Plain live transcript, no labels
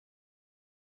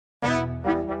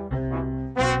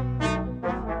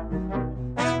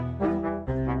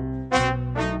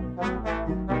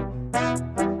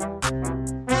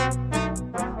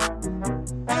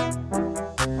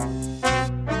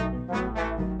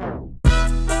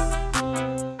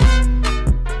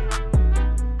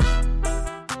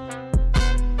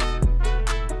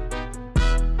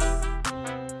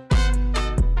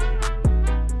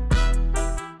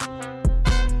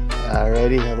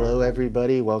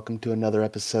everybody. Welcome to another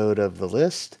episode of The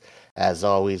List. As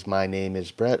always, my name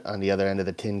is Brett. On the other end of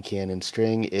the tin can and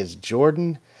string is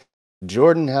Jordan.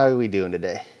 Jordan, how are we doing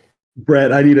today?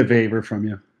 Brett, I need a favor from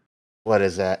you. What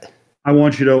is that? I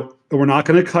want you to, we're not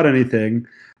going to cut anything.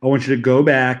 I want you to go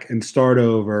back and start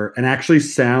over and actually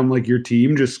sound like your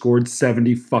team just scored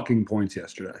 70 fucking points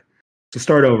yesterday. So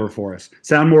start over for us.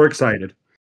 Sound more excited.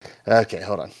 Okay,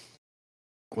 hold on.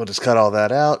 We'll just cut all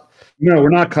that out. No, we're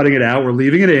not cutting it out. We're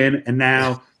leaving it in. And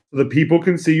now, so the people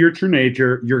can see your true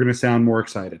nature, you're going to sound more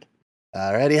excited.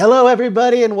 Alrighty. Hello,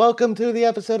 everybody, and welcome to the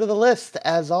episode of The List.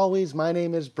 As always, my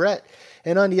name is Brett.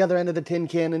 And on the other end of the tin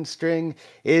can and string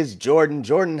is Jordan.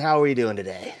 Jordan, how are you doing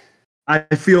today? I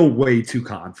feel way too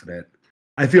confident.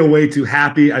 I feel way too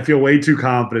happy. I feel way too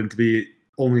confident to be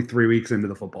only 3 weeks into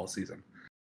the football season.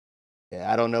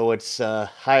 Yeah, I don't know what's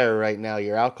higher right now,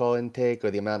 your alcohol intake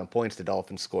or the amount of points the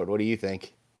Dolphins scored. What do you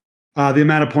think? The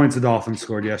amount of points the Dolphins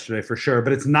scored yesterday, for sure.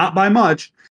 But it's not by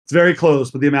much. It's very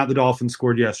close, but the amount the Dolphins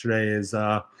scored yesterday is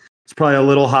it's probably a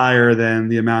little higher than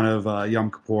the amount of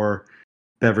Yom Kippur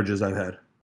beverages I've had.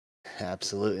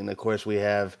 Absolutely. And, of course, we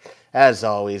have, as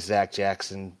always, Zach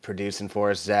Jackson producing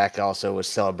for us. Zach also was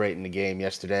celebrating the game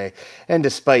yesterday. And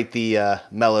despite the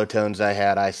mellow tones I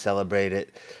had, I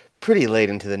celebrated pretty late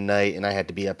into the night, and I had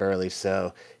to be up early,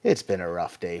 so it's been a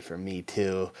rough day for me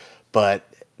too. But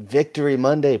Victory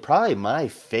Monday, probably my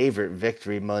favorite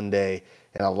Victory Monday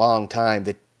in a long time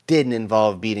that didn't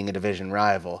involve beating a division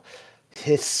rival.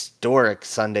 Historic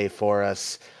Sunday for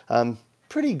us.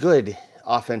 Pretty good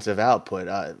offensive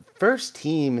output. First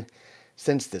team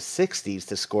since the 60s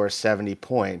to score 70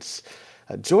 points.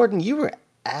 Jordan, you were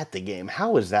at the game.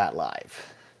 How was that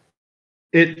live?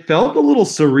 It felt a little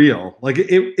surreal. Like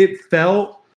it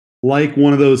felt like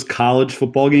one of those college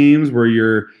football games where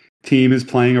your team is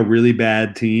playing a really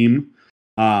bad team,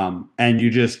 and you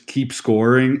just keep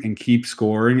scoring and keep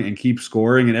scoring and keep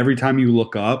scoring. And every time you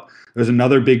look up, there's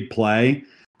another big play.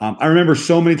 I remember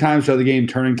so many times throughout the game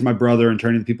turning to my brother and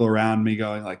turning to people around me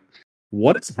going like,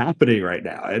 what is happening right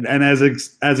now? And as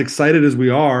excited as we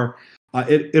are,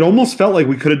 it almost felt like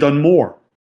we could have done more.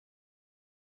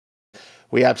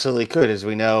 We absolutely could. As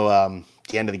we know, at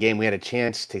the end of the game, we had a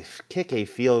chance to kick a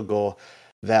field goal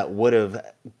that would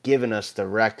have given us the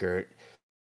record.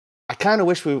 I kind of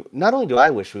wish not only do I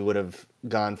wish we would have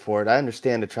gone for it, I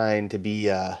understand trying to be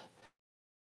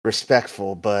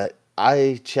respectful, but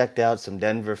I checked out some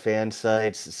Denver fan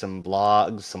sites, some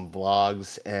blogs, some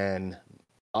vlogs, and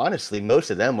honestly, most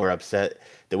of them were upset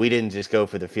that we didn't just go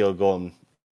for the field goal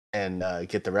and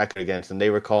get the record against them.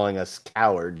 They were calling us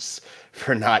cowards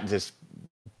for not just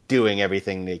doing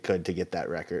everything they could to get that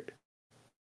record.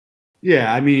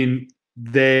 Yeah, I mean,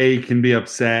 they can be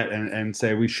upset and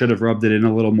say we should have rubbed it in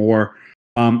a little more.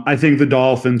 I think the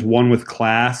Dolphins won with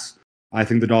class. I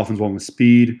think the Dolphins won with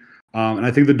speed. And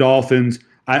I think the Dolphins,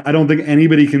 I don't think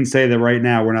anybody can say that right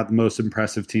now we're not the most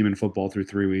impressive team in football through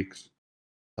 3 weeks.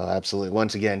 Absolutely.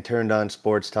 Once again, turned on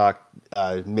sports talk,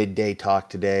 midday talk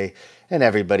today, and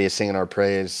everybody is singing our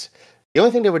praise. The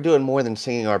only thing they were doing more than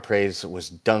singing our praise was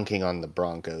dunking on the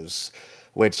Broncos,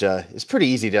 which is pretty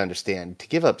easy to understand. To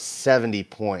give up 70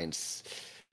 points,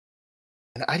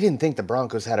 and I didn't think the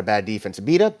Broncos had a bad defense. A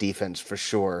beat-up defense for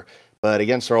sure, but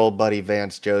against our old buddy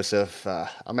Vance Joseph,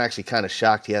 I'm actually kind of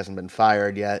shocked he hasn't been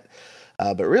fired yet.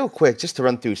 But real quick, just to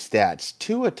run through stats,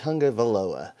 Tua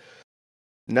Tagovailoa,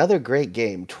 another great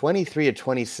game, 23 of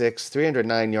 26,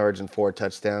 309 yards and 4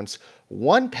 touchdowns.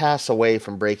 One pass away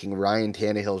from breaking Ryan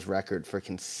Tannehill's record for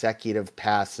consecutive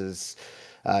passes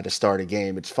to start a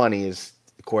game. It's funny, of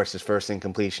course, his first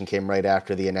incompletion came right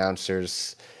after the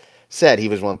announcers said he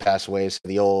was one pass away, so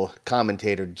the old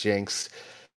commentator jinx.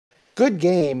 Good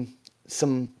game.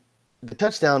 The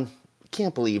touchdown,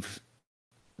 can't believe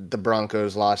the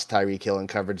Broncos lost Tyreek Hill in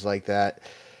coverage like that.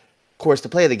 Of course, the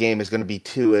play of the game is going to be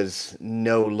Tua's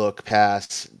no-look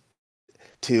pass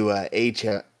to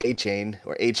Achane,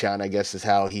 or Achane, I guess is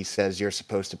how he says you're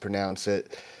supposed to pronounce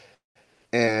it.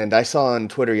 And I saw on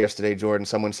Twitter yesterday, Jordan,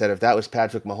 someone said if that was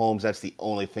Patrick Mahomes, that's the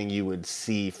only thing you would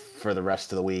see for the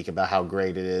rest of the week about how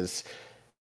great it is.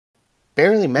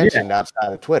 Barely mentioned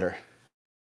outside of Twitter.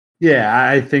 Yeah,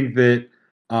 I think that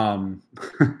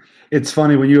it's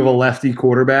funny when you have a lefty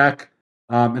quarterback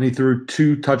and he threw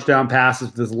 2 touchdown passes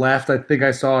with his left. I think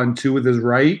I saw and 2 with his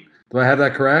right. Do I have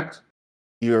that correct?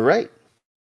 You're right.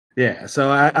 Yeah, so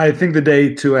I think the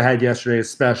day Tua had yesterday is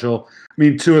special. I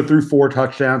mean, Tua threw 4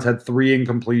 touchdowns, had 3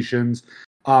 incompletions.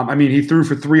 He threw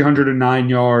for 309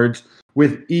 yards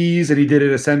with ease, and he did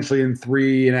it essentially in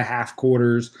 3.5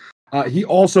 quarters. He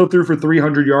also threw for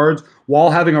 300 yards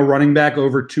while having a running back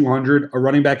over 200, a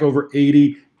running back over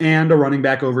 80, and a running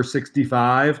back over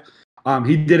 65.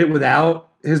 He did it without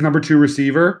his number 2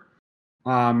 receiver.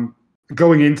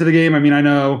 Going into the game, I mean, I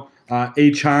know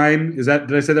Achane,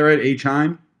 did I say that right?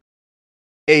 Achane?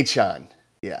 Achane,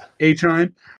 yeah.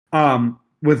 Achane.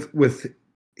 With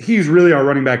he's really our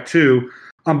running back too.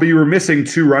 But you were missing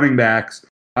 2 running backs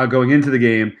going into the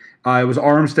game. It was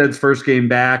Armstead's first game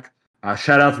back.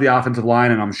 Shout out to the offensive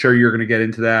line, and I'm sure you're going to get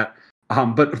into that.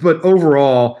 But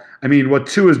overall, I mean, what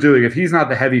Tua is doing, if he's not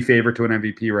the heavy favorite to an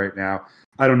MVP right now,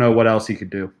 I don't know what else he could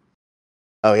do.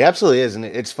 Oh, he absolutely is, and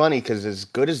it's funny because as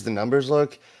good as the numbers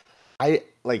look, I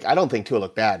don't think Tua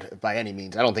looked bad by any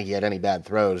means. I don't think he had any bad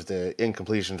throws. The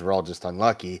incompletions were all just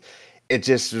unlucky. It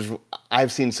just was,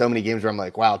 I've seen so many games where I'm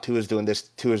like, wow, Tua's doing this,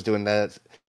 Tua's doing that,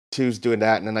 Tua's doing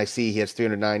that, and then I see he has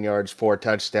 309 yards, 4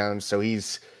 touchdowns, so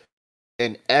he's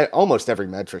in almost every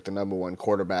metric the number 1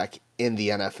 quarterback in the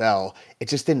NFL. It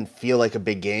just didn't feel like a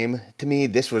big game to me.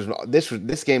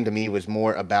 This game to me was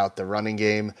more about the running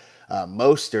game.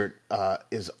 Mostert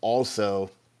is also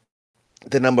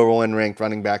the number 1 ranked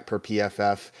running back per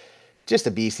PFF. Just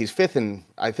a beast. He's 5th in,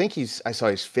 I saw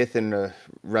he's 5th in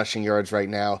rushing yards right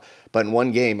now. But in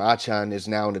one game, Achane is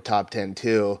now in the top 10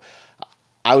 too.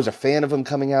 I was a fan of him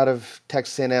coming out of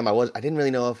Texas A&M. I didn't really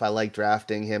know if I liked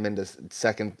drafting him in the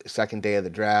second day of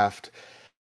the draft.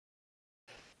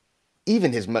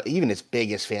 Even his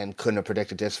biggest fan couldn't have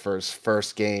predicted this for his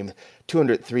first game.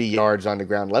 203 yards on the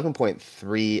ground,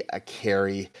 11.3 a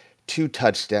carry, 2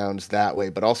 touchdowns that way,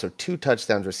 but also 2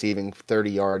 touchdowns receiving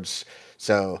 30 yards.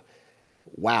 So,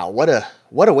 wow, what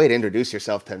a way to introduce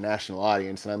yourself to a national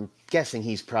audience. And I'm guessing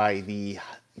he's probably the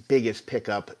biggest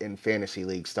pickup in fantasy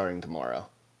league starting tomorrow.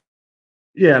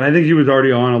 Yeah, and I think he was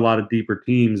already on a lot of deeper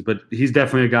teams, but he's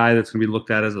definitely a guy that's going to be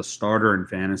looked at as a starter in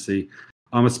fantasy.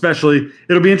 Especially,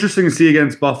 it'll be interesting to see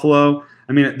against Buffalo.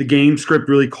 I mean, the game script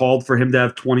really called for him to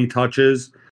have 20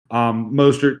 touches.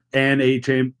 Mostert and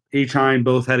Achane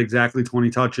both had exactly 20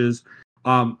 touches.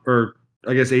 Or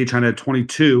I guess Achane had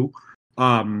 22.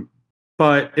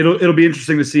 But it'll be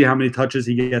interesting to see how many touches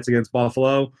he gets against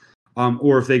Buffalo,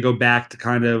 or if they go back to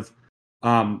kind of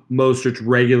Mostert's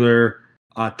regular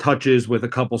touches with a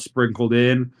couple sprinkled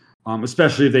in,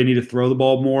 especially if they need to throw the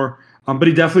ball more. But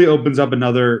he definitely opens up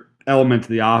another element to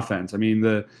the offense. I mean,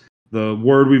 the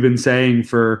word we've been saying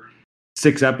for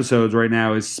 6 episodes right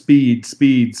now is speed,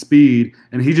 speed, speed,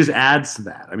 and he just adds to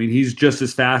that. I mean, he's just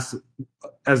as fast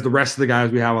as the rest of the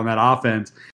guys we have on that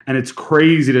offense, and it's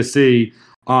crazy to see.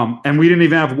 And we didn't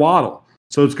even have Waddle,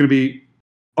 so it's going to be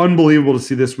unbelievable to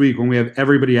see this week when we have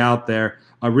everybody out there,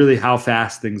 really how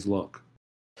fast things look.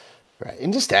 Right,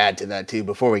 and just to add to that too,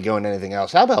 before we go into anything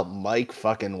else, how about Mike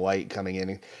fucking White coming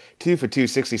in, 2 for 2,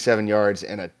 67 yards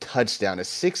and a touchdown, a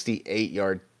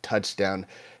 68-yard touchdown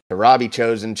to Robbie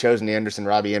Chosen Anderson,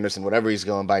 Robbie Anderson, whatever he's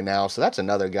going by now. So that's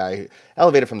another guy who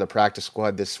elevated from the practice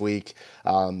squad this week.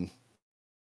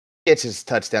 Gets his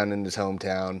touchdown in his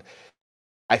hometown.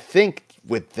 I think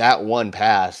with that one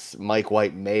pass, Mike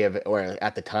White may have, or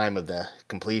at the time of the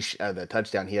completion, the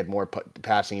touchdown, he had more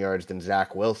passing yards than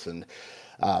Zach Wilson.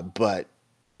 But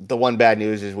the one bad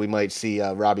news is we might see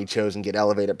Robbie Chosen get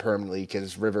elevated permanently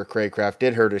because River Craycraft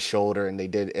did hurt his shoulder, and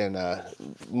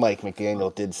Mike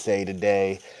McDaniel did say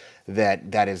today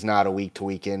that is not a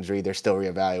week-to-week injury. They're still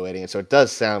reevaluating it. So it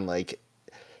does sound like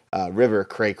River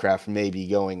Craycraft may be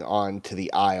going on to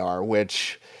the IR,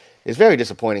 which is very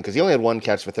disappointing because he only had 1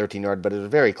 catch for 13 yards, but it was a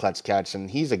very clutch catch, and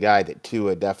he's a guy that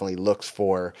Tua definitely looks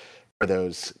for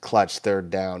those clutch third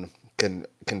down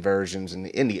conversions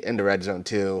in the red zone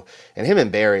too. And him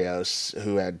and Berrios,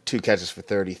 who had 2 catches for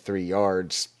 33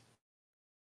 yards,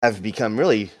 have become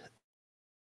really,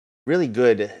 really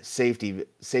good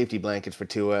safety blankets for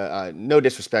Tua. No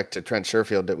disrespect to Trent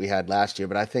Sherfield that we had last year,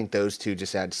 but I think those two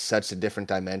just add such a different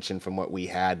dimension from what we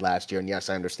had last year. And yes,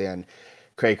 I understand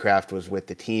Craycraft was with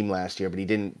the team last year, but he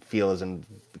didn't feel as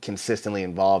consistently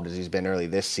involved as he's been early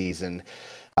this season.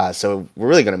 So we're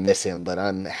really going to miss him, but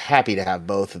I'm happy to have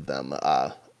both of them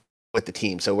with the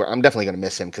team. So I'm definitely going to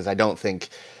miss him because I don't think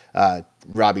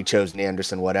Robbie Chosen,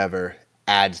 Anderson, whatever,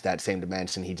 adds that same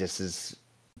dimension. He just is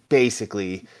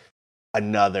basically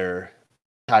another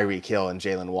Tyreek Hill and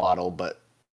Jalen Waddle, but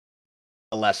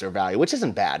a lesser value, which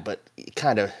isn't bad, but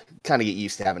kind of get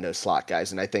used to having those slot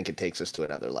guys, and I think it takes us to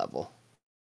another level.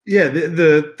 Yeah,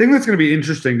 the thing that's going to be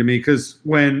interesting to me, because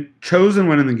when Chosen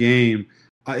went in the game,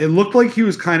 it looked like he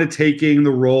was kind of taking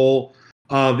the role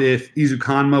of if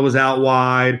Izukanma was out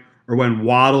wide or when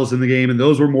Waddle's in the game, and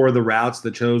those were more the routes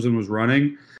that Chosen was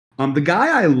running. The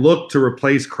guy I looked to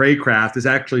replace Craycraft is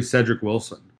actually Cedric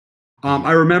Wilson.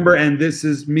 I remember, and this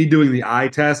is me doing the eye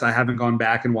test. I haven't gone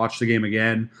back and watched the game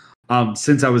again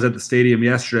since I was at the stadium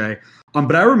yesterday.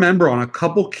 But I remember on a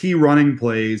couple key running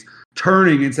plays,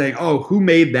 turning and saying, "Oh, who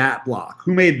made that block?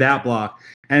 Who made that block?"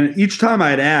 And each time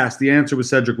I'd asked, the answer was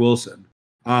Cedric Wilson.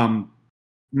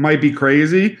 Might be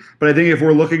crazy, but I think if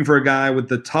we're looking for a guy with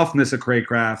the toughness of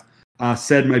Craycraft,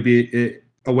 Ced might be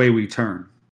a way we turn.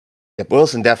 Yep,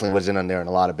 Wilson definitely was in on there in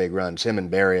a lot of big runs. Him and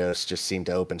Barrios just seem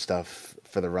to open stuff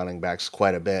for the running backs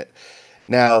quite a bit.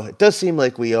 Now, it does seem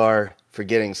like we are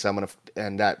forgetting someone,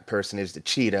 and that person is the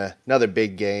Cheetah. Another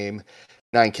big game,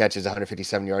 9 catches,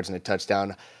 157 yards, and a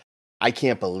touchdown. I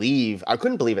couldn't believe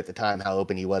at the time how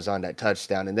open he was on that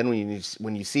touchdown. And then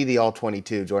when you see the all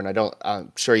 22, Jordan,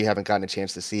 I'm sure you haven't gotten a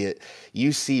chance to see it.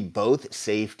 You see both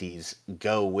safeties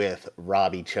go with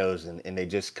Robbie Chosen, and they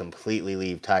just completely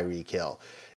leave Tyreek Hill.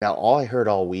 Now, all I heard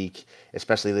all week,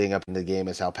 especially leading up into the game,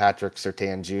 is how Patrick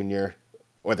Surtain Jr.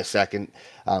 or the second,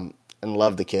 and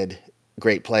love the kid,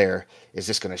 great player, is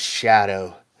just going to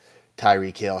shadow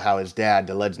Tyreek Hill. How his dad,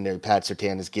 the legendary Pat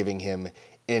Surtain, is giving him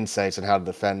insights on how to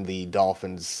defend the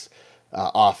Dolphins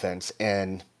offense.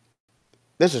 And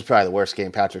this was probably the worst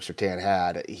game Patrick Surtain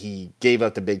had. He gave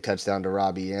up the big touchdown to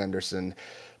Robbie Anderson,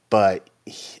 but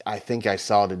I think I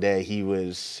saw today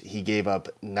he gave up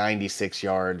 96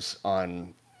 yards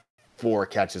on 4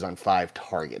 catches on 5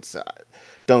 targets.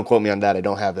 Don't quote me on that. I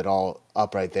don't have it all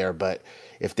up right there, but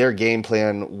if their game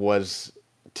plan was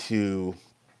to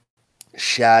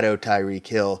shadow Tyreek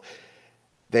Hill,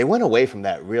 they went away from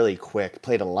that really quick,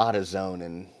 played a lot of zone,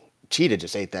 and Cheetah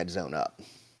just ate that zone up.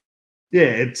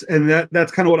 Yeah,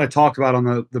 that's kind of what I talked about on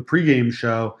the pregame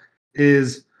show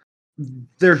is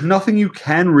there's nothing you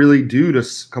can really do to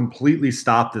completely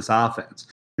stop this offense.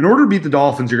 In order to beat the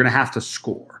Dolphins, you're going to have to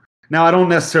score. Now, I don't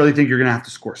necessarily think you're going to have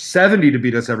to score 70 to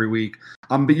beat us every week,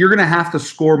 but you're going to have to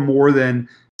score more than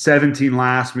 17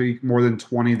 last week, more than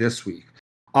 20 this week.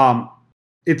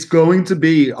 It's going to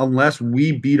be, unless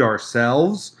we beat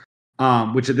ourselves,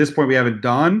 which at this point we haven't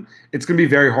done, it's going to be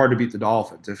very hard to beat the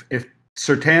Dolphins. If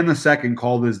Surtain II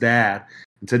called his dad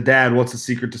and said, "Dad, what's the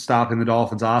secret to stopping the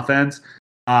Dolphins offense?"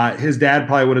 His dad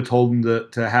probably would have told him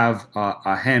to have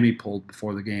a hammy pulled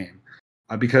before the game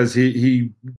because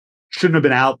he shouldn't have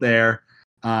been out there.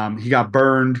 He got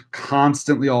burned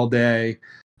constantly all day.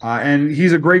 And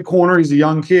he's a great corner. He's a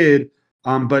young kid,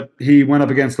 but he went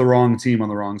up against the wrong team on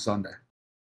the wrong Sunday.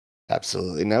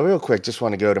 Absolutely. Now, real quick, just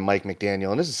want to go to Mike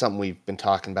McDaniel, and this is something we've been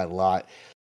talking about a lot.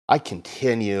 I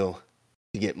continue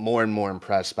to get more and more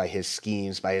impressed by his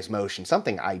schemes, by his motion,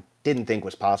 something I didn't think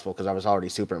was possible because I was already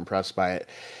super impressed by it.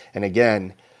 And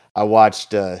again, I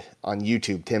watched on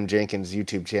YouTube, Tim Jenkins'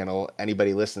 YouTube channel.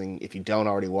 Anybody listening, if you don't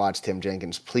already watch Tim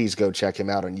Jenkins, please go check him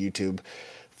out on YouTube.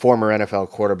 Former NFL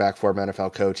quarterback, former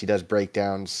NFL coach. He does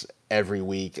breakdowns every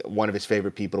week. One of his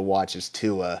favorite people to watch is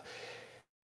Tua.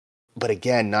 But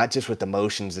again, not just with the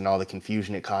motions and all the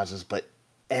confusion it causes, but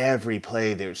every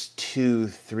play there's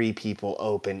 2-3 people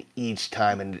open each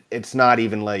time, and it's not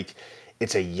even like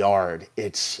it's a yard.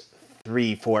 It's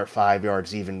 3, 4, 5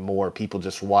 yards, even more. People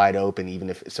just wide open,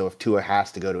 if Tua has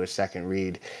to go to a second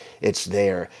read, it's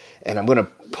there. And I'm going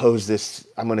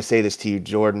to say this to you,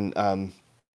 Jordan.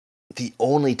 The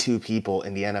only 2 people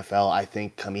in the NFL I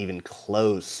think come even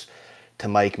close to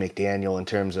Mike McDaniel in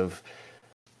terms of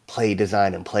play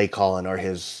design and play calling are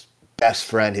his best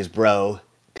friend, his bro,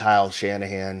 Kyle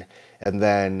Shanahan, and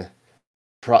then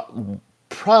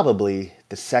probably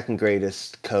the second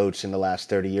greatest coach in the last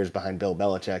 30 years behind Bill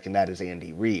Belichick, and that is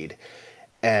Andy Reid.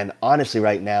 And honestly,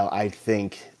 right now, I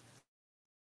think,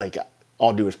 like,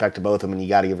 all due respect to both of them, and you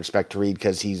got to give respect to Reid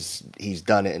because he's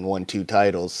done it and won 2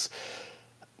 titles.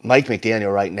 Mike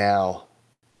McDaniel right now,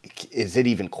 is it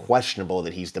even questionable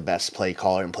that he's the best play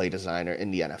caller and play designer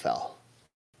in the NFL?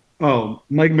 Oh,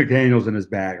 Mike McDaniel's in his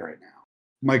bag right now.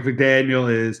 Mike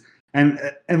McDaniel is, and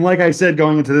like I said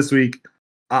going into this week,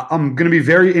 I'm going to be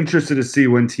very interested to see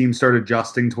when teams start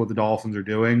adjusting to what the Dolphins are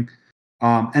doing.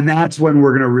 And that's when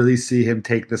we're going to really see him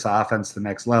take this offense to the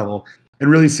next level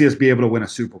and really see us be able to win a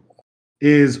Super Bowl,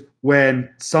 is when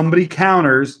somebody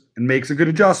counters and makes a good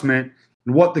adjustment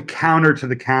and what the counter to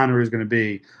the counter is going to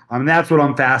be. And that's what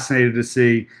I'm fascinated to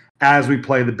see as we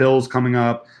play the Bills coming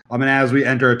up, and as we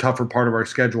enter a tougher part of our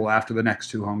schedule after the next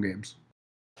 2 home games.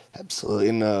 Absolutely.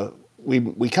 And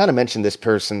we kind of mentioned this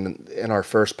person in our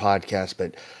first podcast,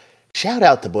 but shout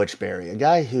out to Butch Barry, a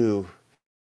guy who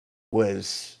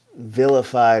was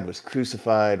vilified, was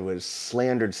crucified, was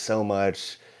slandered so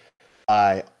much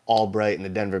by Albright and the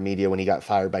Denver media when he got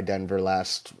fired by Denver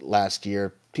last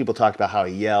year. People talked about how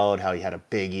he yelled, how he had a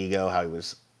big ego, how he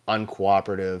was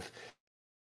uncooperative.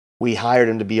 We hired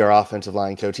him to be our offensive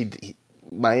line coach.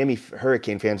 Miami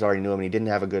Hurricane fans already knew him, and he didn't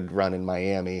have a good run in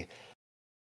Miami.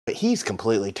 but he's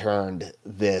completely turned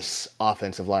this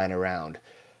offensive line around.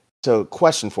 So,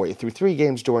 question for you: through 3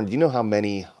 games, Jordan, do you know how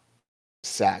many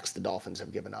sacks the Dolphins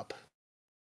have given up?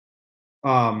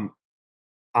 Um,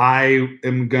 I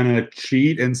am gonna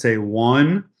cheat and say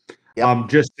 1, Yep.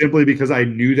 just simply because I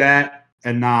knew that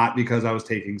and not because I was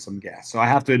taking some guess. So I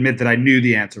have to admit that I knew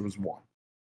the answer was 1.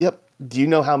 Yep. Do you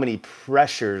know how many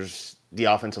pressures the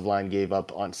offensive line gave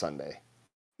up on Sunday?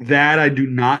 That I do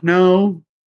not know.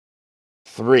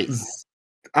 3.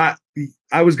 I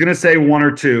I was gonna say 1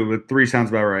 or 2, but 3 sounds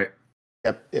about right.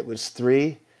 Yep, it was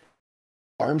 3.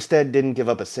 Armstead didn't give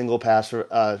up a single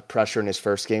pressure in his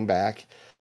first game back.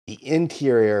 The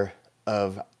interior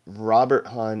of Robert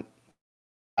Hunt,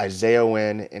 Isaiah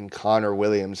Wynn, and Connor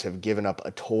Williams have given up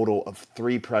a total of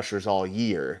 3 pressures all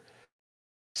year.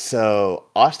 So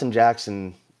Austin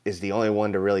Jackson is the only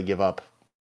one to really give up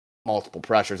multiple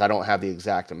pressures. I don't have the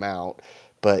exact amount,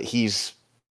 but he's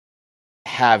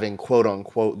having quote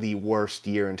unquote the worst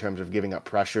year in terms of giving up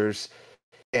pressures.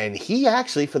 And he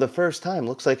actually, for the first time,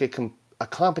 looks like a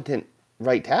competent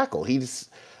right tackle. He's,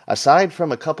 aside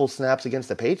from a couple snaps against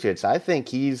the Patriots, I think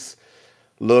he's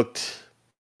looked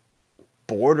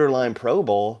borderline Pro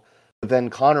Bowl. But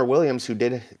then Connor Williams, who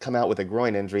did come out with a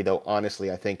groin injury, though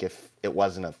honestly, I think if it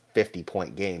wasn't a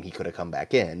 50-point game, he could have come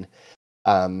back in.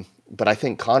 But I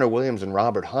think Connor Williams and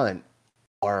Robert Hunt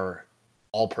are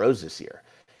all pros this year.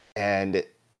 And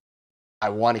I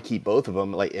want to keep both of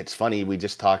them. Like, it's funny, we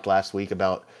just talked last week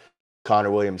about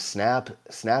Connor Williams'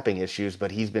 snapping issues,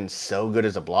 but he's been so good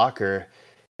as a blocker,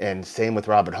 and same with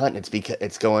Robert Hunt.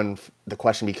 The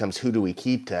question becomes, who do we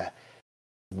keep? To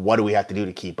what do we have to do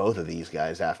to keep both of these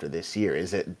guys after this year?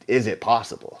 Is it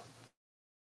possible?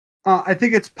 I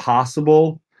think it's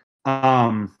possible,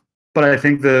 but I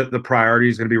think the priority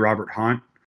is going to be Robert Hunt.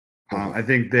 I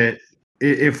think that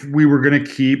if we were going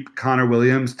to keep Connor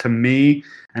Williams, to me,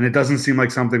 and it doesn't seem like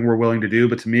something we're willing to do,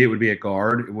 but to me, it would be at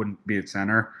guard. It wouldn't be at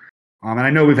center. And I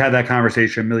know we've had that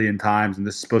conversation a million times, and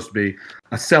this is supposed to be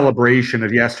a celebration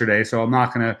of yesterday, so I'm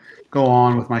not going to go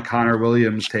on with my Connor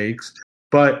Williams takes.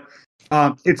 But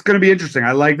it's going to be interesting.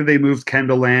 I like that they moved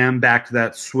Kendall Lamb back to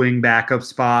that swing backup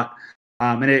spot,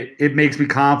 and it makes me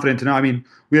confident to know. I mean,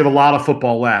 we have a lot of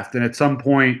football left, and at some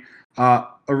point,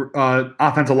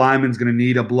 offensive lineman's going to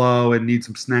need a blow and need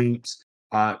some snaps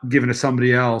given to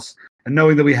somebody else. And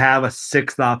knowing that we have a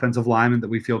 6th offensive lineman that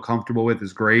we feel comfortable with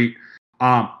is great.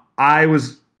 I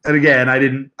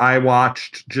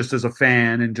watched just as a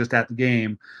fan and just at the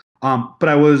game. But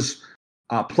I was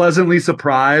pleasantly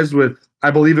surprised with, I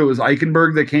believe it was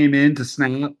Eichenberg that came in to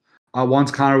snap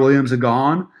once Connor Williams had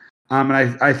gone. And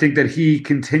I think that he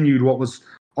continued what was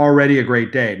already a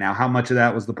great day. Now, how much of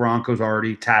that was the Broncos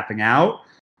already tapping out?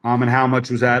 And how much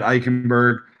was that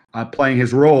Eichenberg playing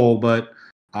his role? But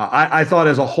I thought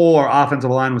as a whole, our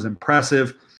offensive line was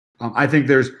impressive. I think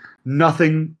there's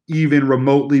nothing even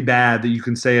remotely bad that you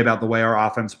can say about the way our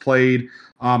offense played,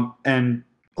 and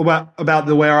about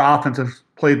the way our offense has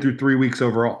played through 3 weeks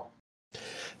overall.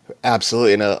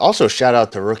 Absolutely. And also shout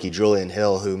out to rookie Julian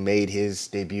Hill, who made his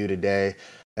debut today.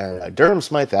 Durham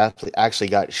Smythe actually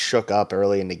got shook up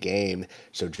early in the game.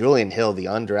 So Julian Hill, the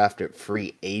undrafted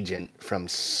free agent from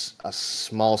a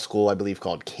small school, I believe,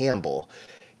 called Campbell,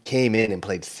 came in and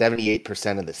played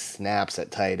 78% of the snaps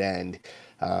at tight end.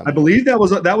 I believe that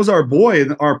was our boy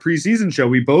in our preseason show.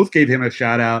 We both gave him a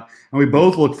shout out, and we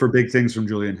both looked for big things from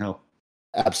Julian Hill.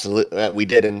 Absolutely, we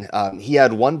did, and he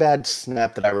had one bad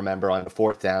snap that I remember on a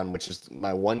 4th down, which is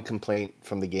my one complaint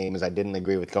from the game. Is I didn't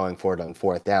agree with going for it on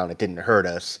 4th down. It didn't hurt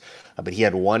us, but he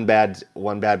had one bad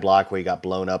block where he got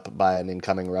blown up by an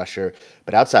incoming rusher.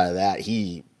 But outside of that,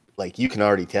 you can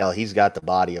already tell he's got the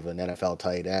body of an NFL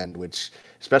tight end, which,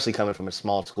 especially coming from a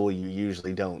small school, you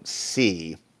usually don't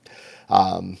see.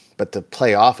 But to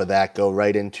play off of that, go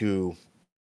right into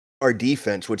our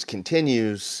defense, which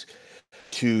continues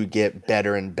to get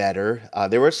better and better.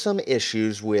 There were some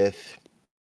issues with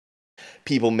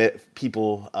people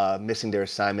missing their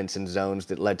assignments in zones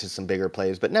that led to some bigger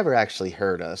plays, but never actually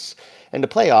hurt us. And to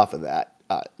play off of that,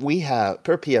 we have,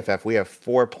 per PFF, we have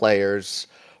 4 players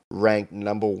ranked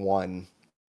number 1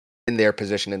 in their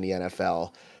position in the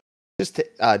NFL. Just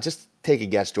take a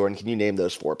guess, Jordan. Can you name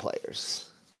those 4 players?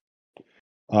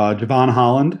 Javon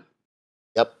Holland.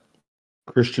 Yep.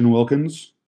 Christian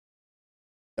Wilkins.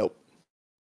 Nope.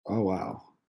 Oh, wow.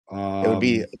 It would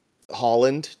be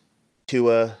Holland,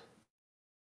 Tua,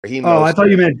 Raheem Mostert.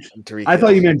 I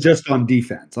thought you meant just on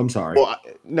defense. I'm sorry. Well,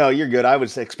 no, you're good. I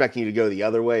was expecting you to go the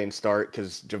other way and start,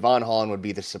 because Javon Holland would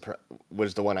be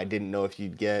was the one I didn't know if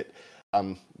you'd get.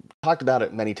 Talked about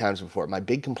it many times before. My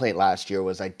big complaint last year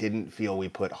was I didn't feel we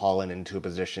put Holland into a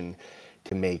position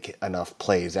to make enough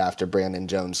plays after Brandon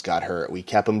Jones got hurt. We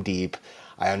kept him deep.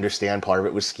 I understand part of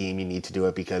it was scheme. You need to do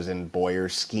it because in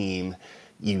Boyer's scheme,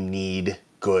 you need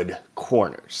good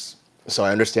corners. So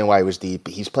I understand why he was deep.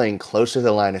 But he's playing closer to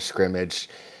the line of scrimmage,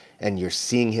 and you're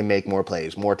seeing him make more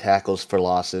plays, more tackles for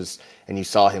losses, and you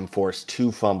saw him force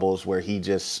 2 fumbles where he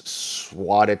just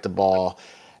swatted the ball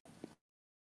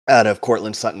out of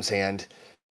Cortland Sutton's hand.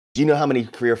 Do you know how many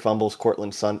career fumbles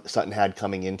Cortland Sutton had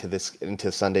coming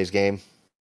into Sunday's game?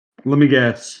 Let me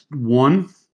guess. 1?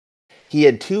 He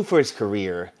had 2 for his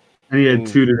career. And he had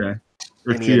 2 today.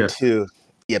 And he had 2.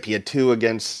 Yep, he had 2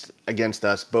 against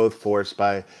us, both forced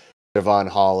by Devon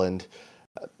Holland.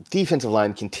 Defensive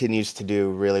line continues to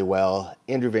do really well.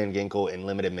 Andrew Van Ginkel in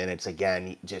limited minutes,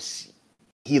 again,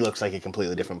 he looks like a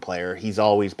completely different player. He's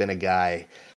always been a guy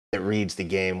that reads the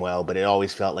game well, but it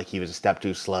always felt like he was a step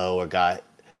too slow or got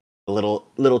a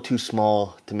little too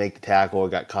small to make the tackle or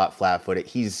got caught flat-footed.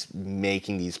 He's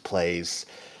making these plays.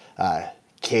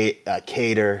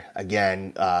 Cater,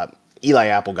 again, Eli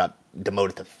Apple got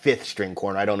demoted to 5th string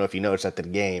corner. I don't know if you noticed at the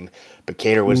game, but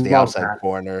Cater was the outside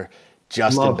corner.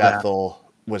 Justin Bethel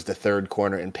was the 3rd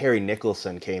corner, and Perry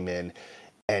Nicholson came in.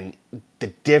 And the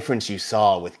difference you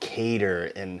saw with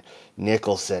Cater and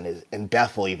Nicholson and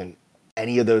Bethel, even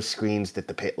any of those screens that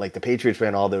the Patriots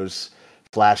ran all those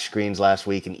flash screens last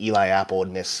week, and Eli Apple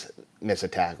would miss a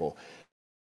tackle.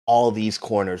 All these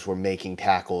corners were making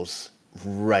tackles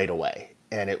right away,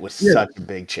 and it was such a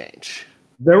big change.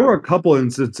 There were a couple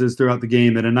instances throughout the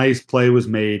game that a nice play was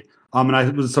made, and I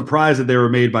was surprised that they were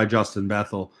made by Justin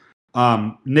Bethel.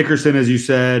 Nickerson, as you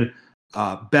said,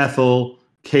 Bethel,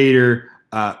 Cater,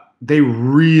 they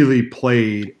really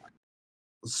played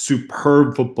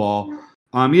superb football.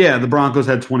 The Broncos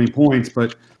had 20 points,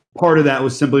 but part of that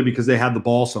was simply because they had the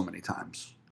ball so many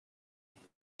times.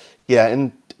 Yeah,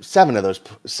 and 7 of those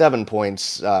 7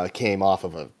 points came off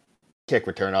of a kick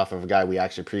return off of a guy we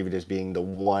actually previewed as being the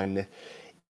one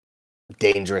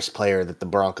dangerous player that the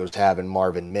Broncos have in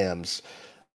Marvin Mims.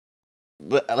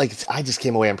 But I just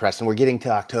came away impressed, and we're getting to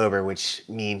October, which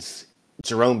means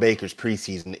Jerome Baker's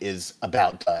preseason is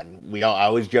about done. I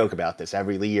always joke about this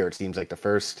every year. It seems like the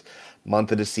first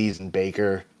month of the season,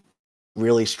 Baker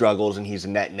really struggles and he's a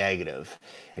net negative.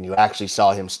 And you actually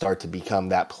saw him start to become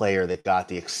that player that got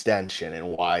the extension, and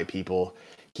why people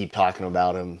keep talking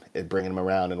about him and bringing him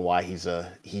around, and why he's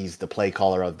the play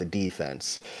caller of the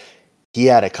defense. He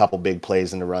had a couple big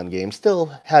plays in the run game,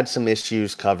 still had some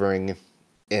issues covering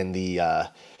in the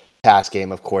pass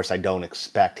game. Of course, I don't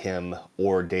expect him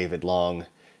or David Long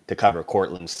to cover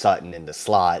Cortland Sutton in the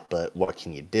slot, but what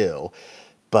can you do?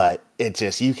 But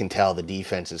you can tell the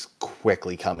defense is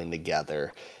quickly coming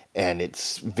together, and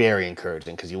it's very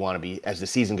encouraging because you want to be, as the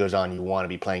season goes on, you want to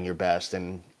be playing your best.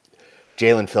 And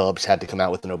Jalen Phillips had to come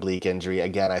out with an oblique injury.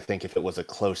 Again, I think if it was a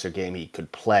closer game, he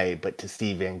could play, but to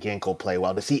see Van Ginkel play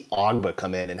well, to see Ogba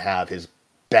come in and have his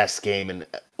best game in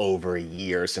over a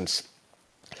year since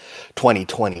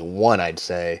 2021, I'd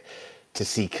say, to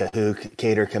see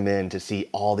Cater come in, to see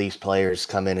all these players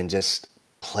come in and just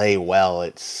play well.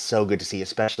 It's so good to see,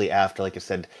 especially after, like I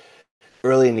said,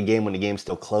 early in the game when the game's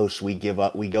still close, we give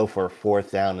up, we go for a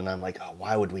 4th down, and I'm like, oh,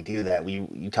 why would we do that?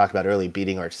 You talked about early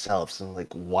beating ourselves, and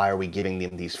like, why are we giving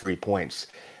them these free points?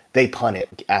 They punt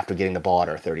it after getting the ball at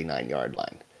our 39-yard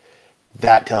line.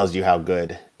 That tells you how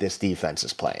good this defense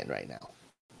is playing right now.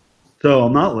 So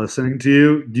I'm not listening to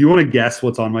you. Do you want to guess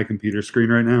what's on my computer screen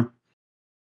right now?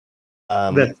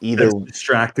 That's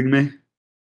distracting me.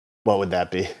 What would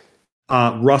that be?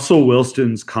 Russell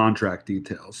Wilson's contract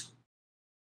details.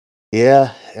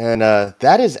 Yeah, and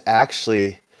that is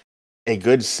actually a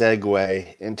good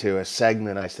segue into a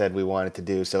segment I said we wanted to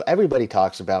do. So everybody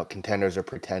talks about contenders or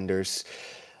pretenders.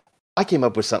 I came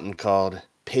up with something called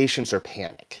patience or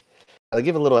panic. I'll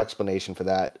give a little explanation for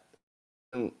that.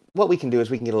 And what we can do is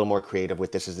we can get a little more creative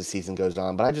with this as the season goes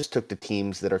on, but I just took the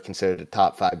teams that are considered the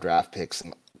top 5 draft picks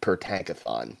per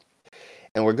tankathon.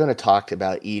 And we're going to talk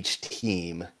about each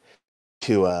team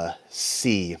to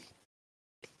see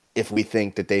if we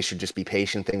think that they should just be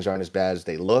patient, things aren't as bad as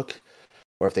they look,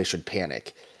 or if they should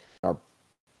panic.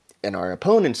 Our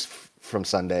opponents from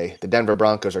Sunday, the Denver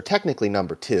Broncos, are technically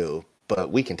number 2,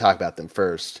 but we can talk about them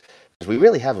first, because we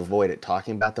really have avoided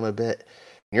talking about them a bit.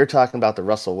 You're talking about the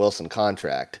Russell Wilson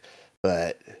contract,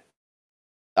 but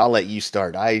I'll let you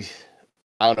start. I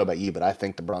don't know about you, but I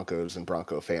think the Broncos and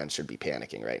Bronco fans should be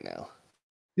panicking right now.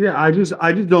 Yeah, I just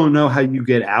don't know how you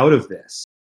get out of this,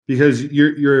 because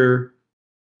you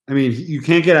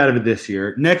can't get out of it this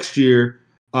year. Next year,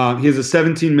 he has a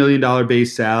 $17 million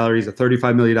base salary. He's a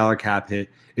 $35 million cap hit.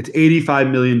 It's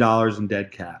 $85 million in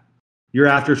dead cap. Year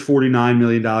after is $49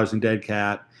 million in dead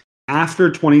cap. after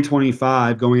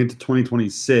 2025, going into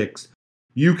 2026,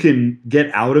 you can get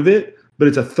out of it, but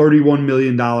it's a $31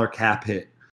 million cap hit.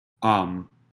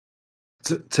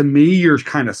 To me, you're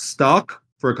kind of stuck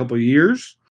for a couple of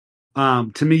years.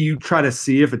 To me, you try to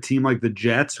see if a team like the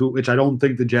Jets, which I don't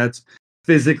think the Jets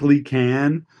physically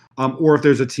can, or if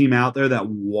there's a team out there that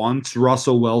wants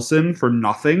Russell Wilson for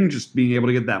nothing, just being able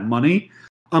to get that money.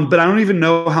 But I don't even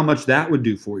know how much that would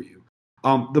do for you.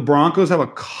 The Broncos have a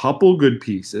couple good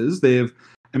pieces. They have,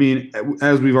 I mean,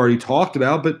 as we've already talked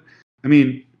about, but I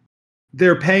mean,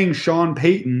 they're paying Sean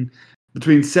Payton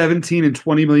between $17 and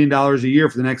 $20 million a year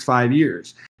for the next 5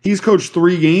 years. He's coached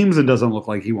 3 games and doesn't look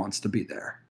like he wants to be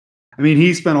there. I mean,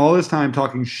 he spent all this time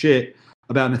talking shit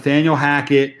about Nathaniel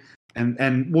Hackett,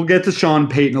 and we'll get to Sean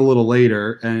Payton a little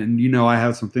later. And I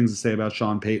have some things to say about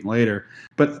Sean Payton later.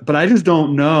 But I just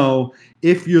don't know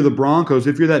if you're the Broncos,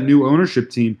 if you're that new ownership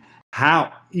team,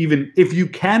 how even if you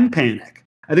can panic.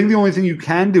 I think the only thing you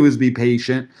can do is be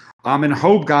patient. And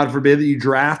hope, God forbid, that you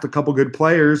draft a couple good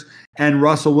players. And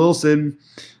Russell Wilson,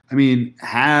 I mean,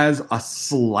 has a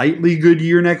slightly good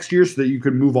year next year so that you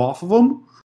could move off of him.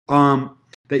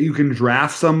 That you can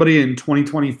draft somebody in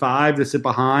 2025 to sit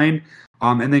behind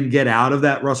and then get out of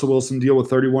that Russell Wilson deal with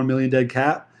 $31 million dead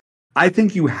cap. I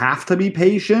think you have to be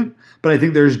patient, but I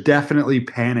think there's definitely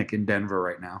panic in Denver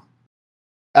right now.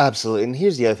 Absolutely. And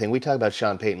here's the other thing. We talk about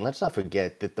Sean Payton. Let's not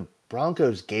forget that the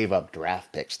Broncos gave up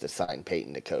draft picks to sign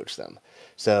Payton to coach them.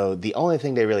 So the only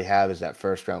thing they really have is that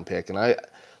first round pick. And like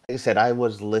I said, I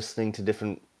was listening to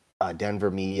different Denver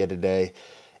media today.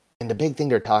 And the big thing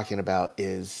they're talking about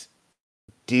is,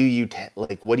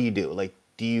 what do you do? Like,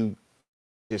 do you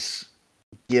just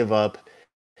give up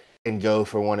and go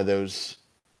for one of those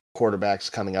quarterbacks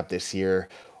coming up this year?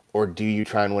 Or do you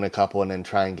try and win a couple and then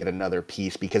try and get another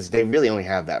piece? Because they really only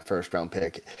have that first round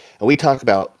pick. And we talk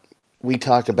about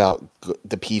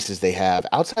the pieces they have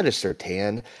outside of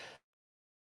Surtain.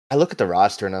 I look at the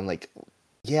roster and I'm like,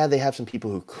 yeah, they have some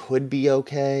people who could be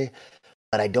okay,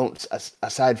 but I don't.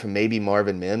 Aside from maybe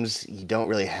Marvin Mims, you don't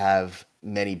really have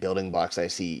many building blocks. I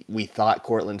see. We thought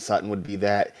Cortland Sutton would be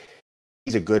that.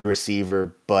 He's a good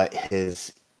receiver, but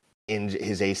his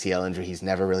ACL injury, he's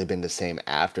never really been the same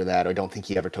after that. I don't think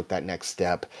he ever took that next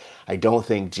step. I don't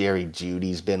think Jerry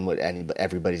Jeudy's been what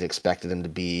everybody's expected him to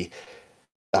be.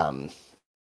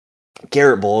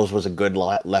 Garrett Bowles was a good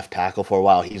left tackle for a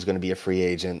while. He's going to be a free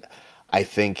agent. I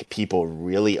think people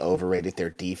really overrated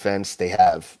their defense. They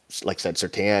have, like I said,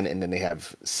 Surtain, and then they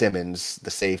have Simmons, the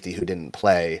safety, who didn't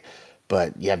play.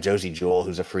 But you have Josie Jewell,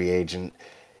 who's a free agent.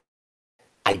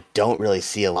 I don't really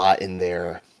see a lot in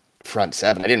their front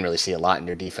seven. I didn't really see a lot in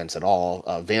their defense at all.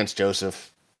 Vance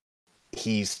Joseph,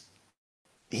 he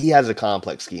has a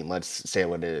complex scheme. Let's say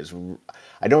what it is.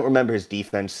 I don't remember his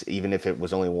defense, even if it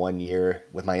was only 1 year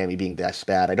with Miami being this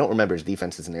bad. I don't remember his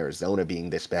defenses in Arizona being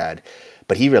this bad,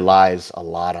 but he relies a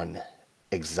lot on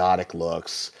exotic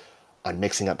looks, on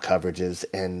mixing up coverages,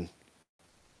 and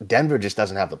Denver just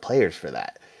doesn't have the players for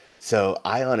that. So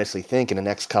I honestly think in the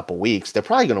next couple weeks, they're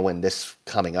probably going to win this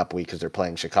coming up week because they're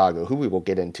playing Chicago, who we will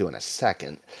get into in a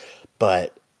second.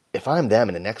 But if I'm them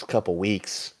in the next couple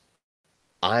weeks,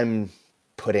 I'm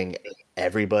putting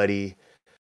everybody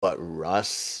but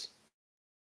Russ,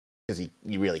 because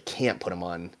you really can't put him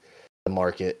on the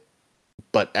market,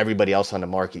 but everybody else on the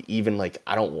market, even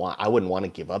I wouldn't want to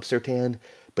give up Surtain,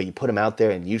 but you put him out there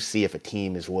and you see if a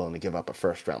team is willing to give up a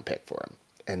first round pick for him.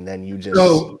 And then you just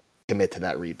commit to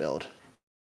that rebuild.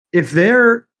 If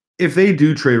they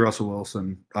do trade Russell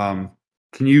Wilson, can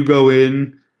you go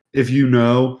in if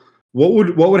what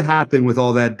would happen with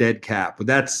all that dead cap? Would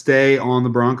that stay on the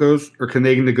Broncos, or can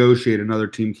they negotiate another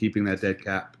team keeping that dead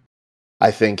cap?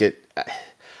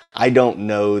 I don't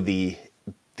know the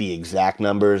exact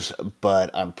numbers,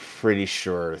 but I'm pretty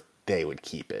sure they would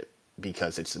keep it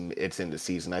because it's in the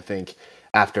season. I think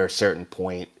after a certain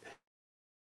point,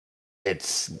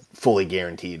 it's fully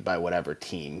guaranteed by whatever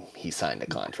team he signed a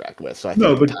contract with. So I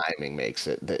think the timing makes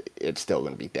it that it's still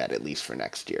going to be dead at least for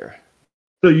next year.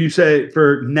 So you say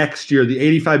for next year, the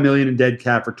 $85 million in dead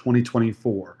cap for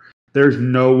 2024, there's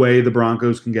no way the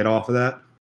Broncos can get off of that?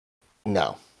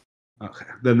 No. Okay,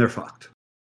 then they're fucked.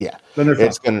 Yeah, then they're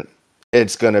fucked.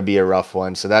 It's gonna be a rough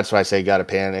one. So that's why I say you got to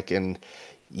panic and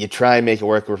you try and make it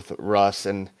work with Russ.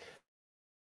 And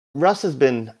Russ has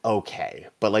been okay,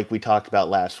 but like we talked about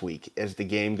last week, as the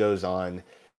game goes on,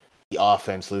 the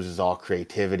offense loses all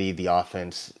creativity. The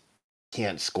offense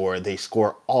can't score. They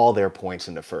score all their points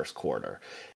in the first quarter.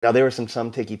 Now, there were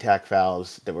some ticky-tack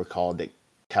fouls that were called that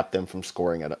kept them from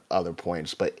scoring at other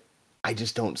points, but I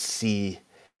just don't see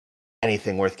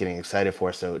anything worth getting excited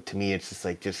for. So to me, it's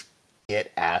just just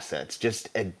get assets. Just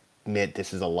admit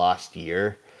this is a lost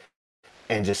year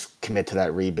and just commit to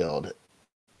that rebuild.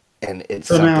 And it's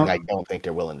So something now, I don't think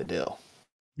they're willing to do.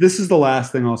 this is the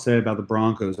last thing I'll say about the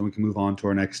Broncos, and we can move on to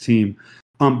our next team.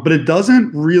 But it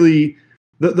doesn't really.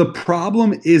 The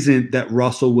problem isn't that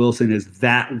Russell Wilson is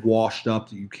that washed up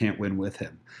that you can't win with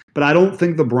him. But I don't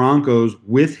think the Broncos,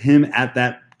 with him at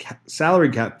that salary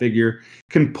cap figure,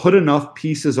 can put enough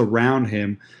pieces around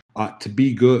him to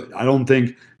be good. I don't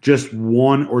think just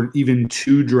one or even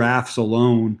two drafts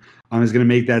alone is going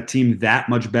to make that team that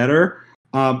much better.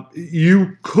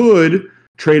 You could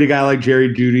trade a guy like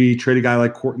Jerry Jeudy, trade a guy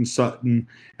like Courtland Sutton,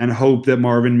 and hope that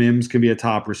Marvin Mims can be a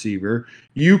top receiver.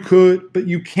 You could, but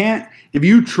you can't. If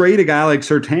you trade a guy like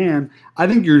Surtain, I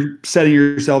think you're setting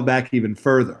yourself back even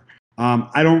further.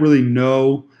 I don't really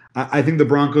know. I think the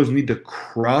Broncos need to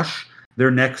crush their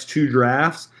next two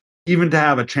drafts, even to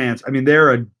have a chance. I mean,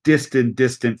 they're a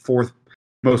distant fourth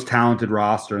most talented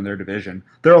roster in their division.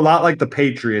 They're a lot like the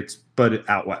Patriots, but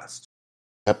out west.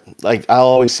 Yep. Like I'll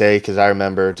always say, because I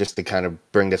remember, just to kind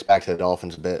of bring this back to the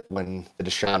Dolphins a bit, when the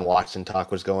Deshaun Watson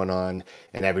talk was going on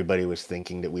and everybody was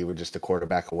thinking that we were just a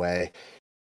quarterback away.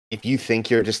 If you think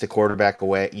you're just a quarterback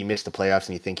away, you miss the playoffs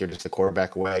and you think you're just a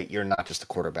quarterback away, you're not just a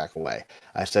quarterback away.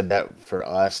 I said that for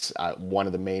us, one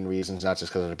of the main reasons, not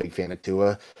just because I'm a big fan of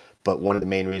Tua, but one of the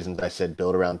main reasons I said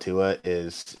build around Tua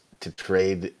is to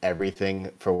trade everything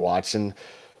for Watson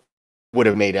would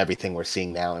have made everything we're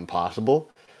seeing now impossible.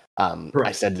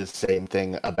 I said the same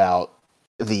thing about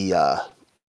in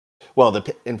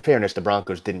fairness, the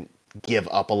Broncos didn't give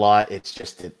up a lot. It's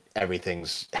just that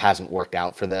everything's hasn't worked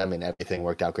out for them, and everything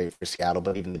worked out great for Seattle.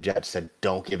 But even the Jets said,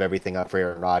 "Don't give everything up for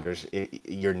Aaron Rodgers.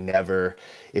 You're never,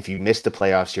 if you miss the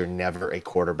playoffs, you're never a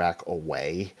quarterback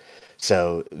away."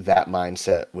 So that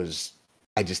mindset was,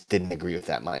 I just didn't agree with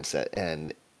that mindset,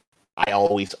 and I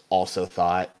always also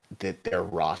thought that their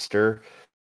roster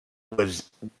was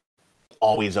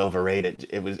always overrated.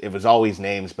 It was always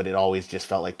names, but it always just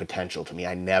felt like potential to me.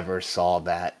 I never saw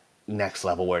that next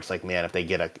level where it's like, man, if they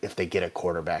get a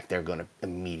quarterback, they're going to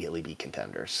immediately be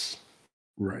contenders.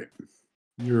 Right.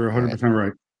 You're 100%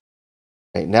 right.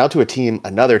 Right, now to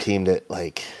another team that,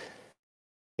 like,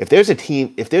 if there's a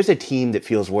team that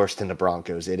feels worse than the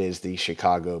Broncos, it is the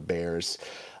Chicago Bears.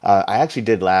 I actually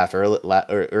did laugh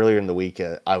earlier in the week.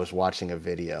 I was watching a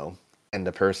video, and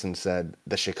the person said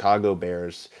the Chicago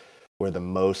Bears were the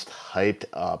most hyped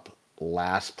up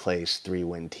last place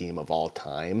 3-win team of all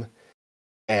time.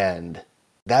 And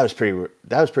that was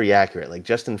pretty accurate. Like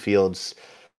Justin Fields,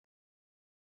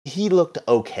 he looked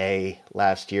okay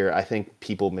last year. I think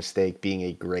people mistake being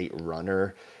a great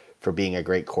runner for being a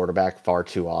great quarterback far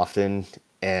too often.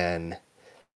 And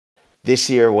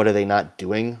this year, what are they not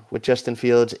doing with Justin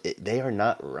Fields? They are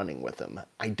not running with him.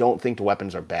 I don't think the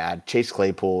weapons are bad. Chase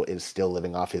Claypool is still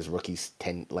living off his rookie's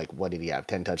 10, like, what did he have?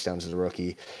 10 touchdowns as a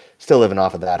rookie. Still living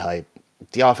off of that hype.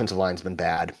 The offensive line's been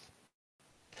bad.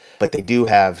 But they do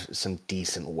have some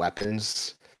decent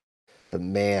weapons. But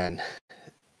man,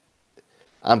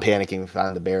 I'm panicking if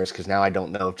I'm the Bears because now I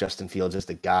don't know if Justin Fields is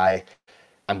the guy.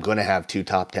 I'm going to have 2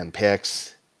 top 10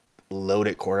 picks,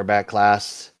 loaded quarterback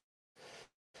class.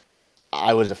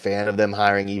 I was a fan of them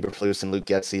hiring Eberflus and Luke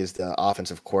Getsy as the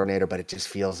offensive coordinator, but it just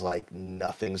feels like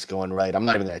nothing's going right. I'm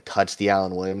not even going to touch the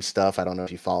Alan Williams stuff. I don't know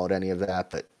if you followed any of that,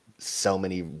 but so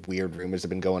many weird rumors have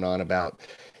been going on about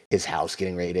his house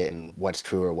getting raided and what's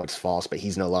true or what's false, but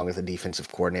he's no longer the defensive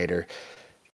coordinator.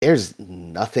 There's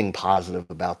nothing positive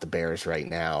about the Bears right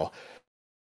now.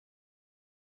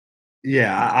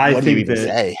 Yeah, I what do you think even that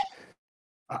say?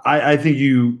 I think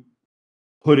you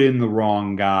put in the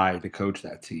wrong guy to coach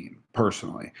that team,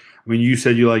 personally. I mean, you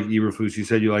said you like Eberflus. You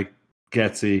said you like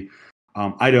Getsy.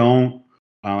 I don't.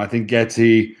 I think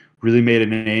Getsy really made a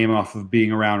name off of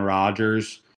being around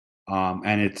Rodgers,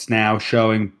 and it's now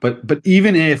showing. But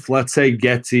even if, let's say,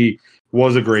 Getsy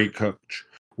was a great coach,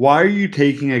 why are you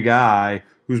taking a guy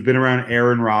who's been around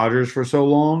Aaron Rodgers for so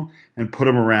long and put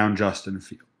him around Justin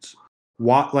Fields?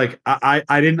 What, like,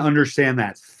 I didn't understand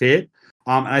that fit.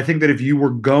 And I think that if you were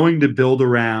going to build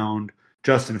around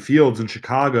Justin Fields in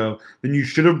Chicago, then you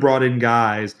should have brought in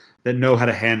guys that know how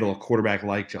to handle a quarterback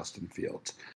like Justin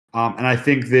Fields. And I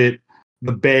think that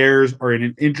the Bears are in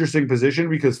an interesting position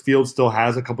because Fields still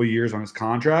has a couple years on his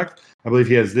contract. I believe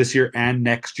he has this year and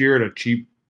next year at a cheap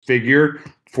figure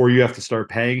before you have to start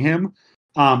paying him.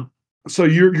 So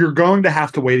you're going to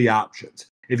have to weigh the options.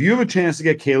 If you have a chance to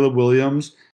get Caleb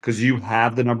Williams because you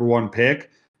have the number 1 pick,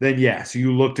 then yes,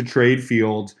 you look to trade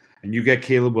Fields and you get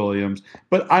Caleb Williams.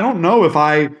 But I don't know if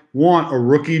I want a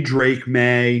rookie Drake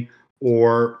May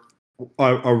or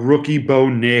a rookie Bo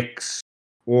Nix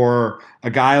or a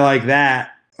guy like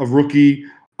that, a rookie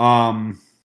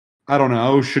I don't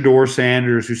know, Shador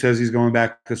Sanders, who says he's going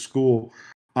back to school,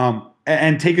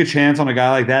 and take a chance on a guy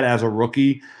like that as a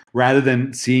rookie rather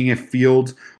than seeing if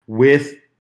Fields with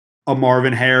a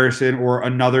Marvin Harrison or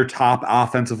another top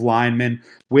offensive lineman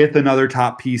with another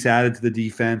top piece added to the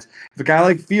defense. If a guy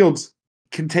like Fields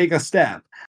can take a step,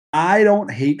 I don't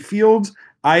hate Fields.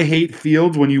 I hate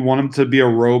Fields when you want him to be a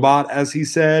robot, as he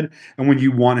said, and when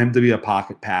you want him to be a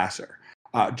pocket passer.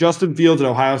 Justin Fields at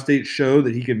Ohio State showed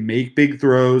that he can make big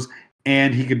throws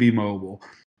and he can be mobile.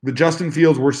 The Justin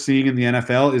Fields we're seeing in the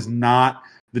NFL is not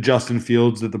the Justin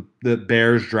Fields that the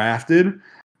Bears drafted.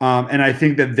 And I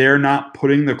think that they're not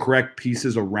putting the correct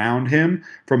pieces around him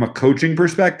from a coaching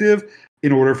perspective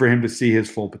in order for him to see his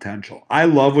full potential. I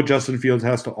love what Justin Fields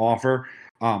has to offer.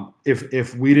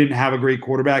 If we didn't have a great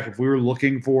quarterback, if we were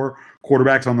looking for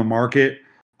quarterbacks on the market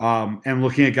and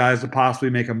looking at guys to possibly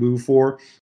make a move for,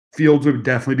 Fields would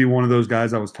definitely be one of those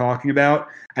guys I was talking about.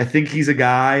 I think he's a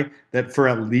guy that for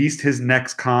at least his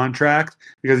next contract,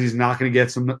 because he's not going to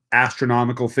get some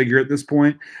astronomical figure at this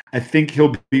point, I think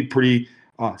he'll be pretty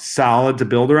solid to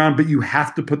build around, but you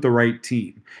have to put the right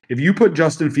team. If you put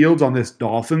Justin Fields on this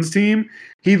Dolphins team,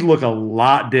 he'd look a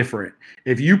lot different.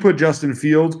 If you put Justin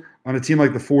Fields on a team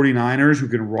like the 49ers who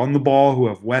can run the ball, who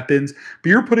have weapons, but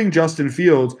you're putting Justin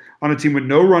Fields on a team with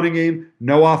no running game,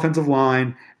 no offensive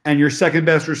line, and your second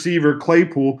best receiver,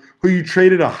 Claypool, who you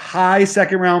traded a high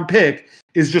second-round pick,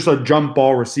 is just a jump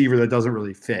ball receiver that doesn't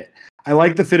really fit. I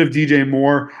like the fit of DJ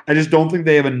Moore. I just don't think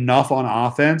they have enough on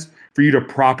offense for you to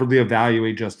properly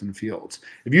evaluate Justin Fields.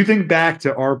 If you think back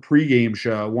to our pregame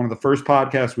show, one of the first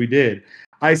podcasts we did,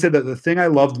 I said that the thing I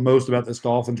loved most about this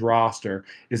Dolphins roster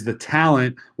is the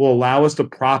talent will allow us to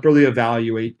properly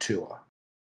evaluate Tua.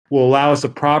 Will allow us to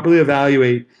properly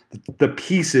evaluate the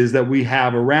pieces that we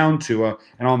have around Tua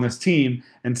and on this team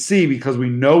and see, because we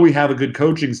know we have a good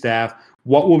coaching staff,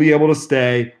 what will be able to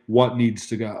stay, what needs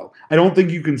to go. I don't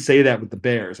think you can say that with the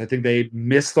Bears. I think they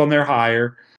missed on their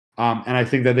hire, and I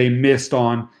think that they missed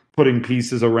on putting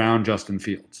pieces around Justin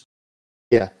Fields.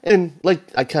 Yeah, and like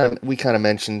we kind of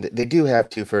mentioned, they do have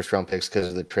 2 first-round picks because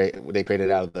of the trade. They traded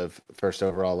out of the first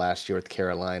overall last year with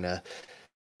Carolina.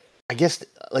 I guess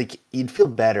like you'd feel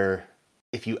better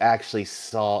if you actually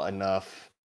saw enough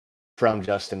from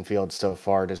Justin Fields so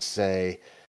far to say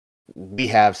we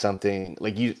have something.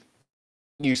 Like you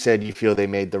said, you feel they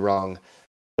made the wrong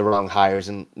hires,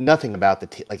 and nothing about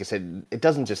like I said, it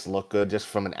doesn't just look good just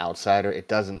from an outsider. It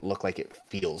doesn't look like it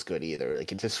feels good either.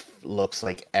 Like it just looks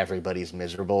like everybody's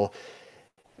miserable.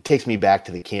 It takes me back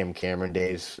to the Cam Cameron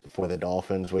days for the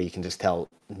Dolphins, where you can just tell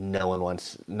no one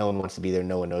wants to be there.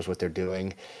 No one knows what they're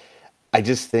doing. I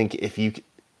just think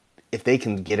if they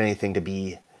can get anything to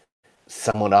be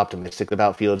somewhat optimistic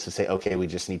about Fields, to say, okay, we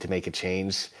just need to make a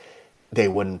change, they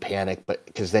wouldn't panic. But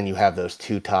because then you have those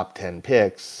 2 top 10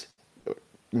 picks,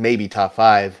 maybe top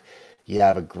 5, you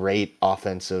have a great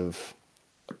offensive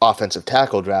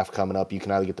tackle draft coming up. You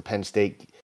can either get the Penn State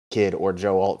kid or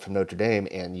Joe Alt from Notre Dame,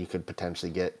 and you could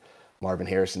potentially get Marvin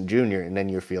Harrison Jr., and then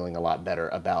you're feeling a lot better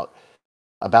about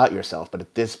yourself. But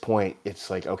at this point,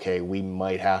 it's like, okay, we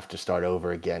might have to start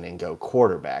over again and go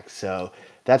quarterback. So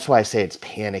that's why I say it's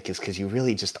panic, is because you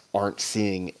really just aren't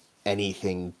seeing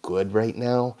anything good right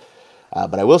now.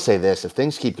 But I will say this, if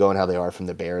things keep going how they are from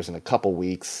the Bears in a couple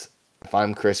weeks, if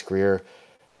I'm Chris Greer,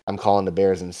 I'm calling the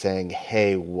Bears and saying,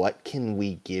 hey, what can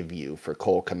we give you for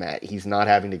Cole Kmet? He's not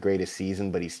having the greatest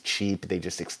season, but he's cheap. They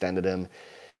just extended him.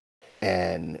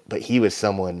 But he was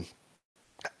someone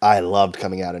I loved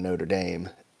coming out of Notre Dame.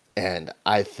 And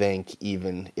I think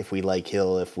even if we like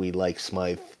Hill, if we like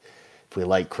Smythe, if we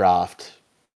like Croft,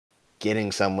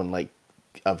 getting someone like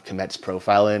of Kmet's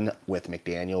profile in with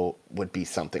McDaniel would be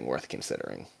something worth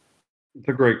considering. It's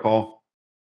a great call.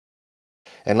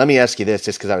 And let me ask you this,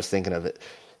 just because I was thinking of it.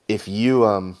 If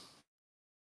you,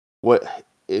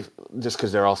 just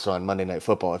because they're also on Monday Night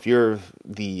Football, if you're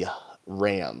the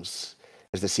Rams,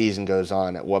 as the season goes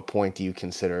on, at what point do you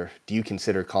consider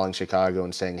calling Chicago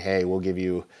and saying, hey, we'll give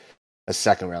you a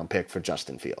 2nd-round pick for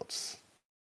Justin Fields?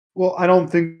 Well, I don't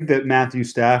think that Matthew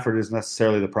Stafford is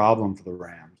necessarily the problem for the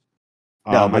Rams.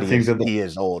 No, but he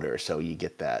is older, so you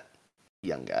get that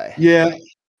young guy. Yeah.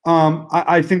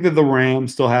 I think that the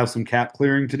Rams still have some cap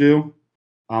clearing to do.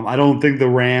 I don't think the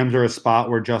Rams are a spot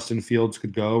where Justin Fields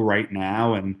could go right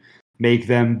now and make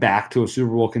them back to a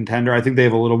Super Bowl contender. I think they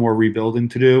have a little more rebuilding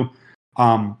to do.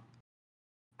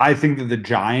 I think that the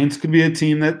Giants could be a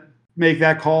team that make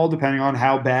that call depending on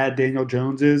how bad Daniel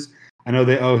Jones is. I know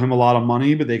they owe him a lot of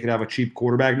money, but they could have a cheap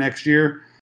quarterback next year.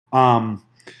 I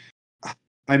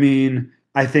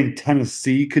think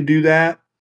Tennessee could do that.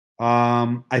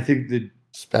 I think the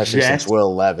especially Jets, since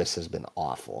Will Levis has been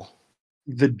awful.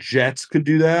 the Jets could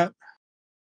do that.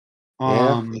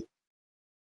 Yeah.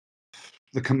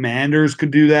 The Commanders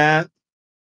could do that.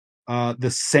 The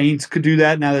Saints could do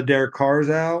that now that Derek Carr is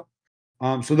out.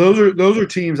 So those are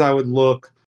teams I would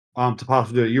look to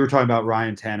possibly do it. You were talking about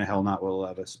Ryan Tannehill, not Will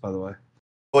Levis, by the way.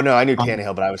 Well, no, I knew Um,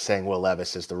 Tannehill, but I was saying Will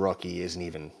Levis is the rookie, isn't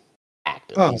even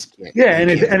active. oh, yeah, He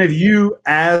and can't. if you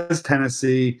as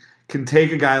Tennessee can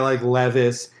take a guy like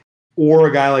Levis or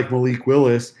a guy like Malik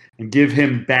Willis and give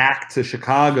him back to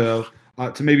Chicago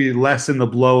to maybe lessen the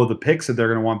blow of the picks that they're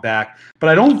going to want back, but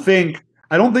I don't think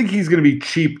he's going to be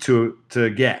cheap to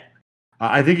get.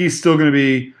 I think he's still going to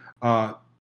be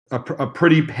a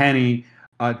pretty penny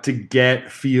to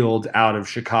get Fields out of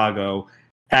Chicago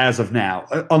as of now,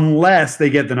 unless they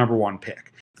get the number one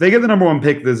pick. If they get the number one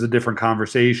pick, there's a different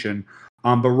conversation.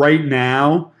 But right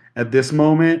now, at this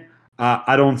moment,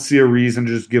 I don't see a reason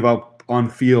to just give up on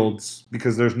Fields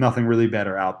because there's nothing really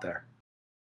better out there.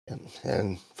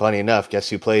 And funny enough, guess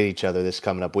who played each other this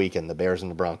coming up weekend? The Bears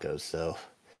and the Broncos. So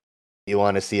if you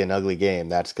want to see an ugly game,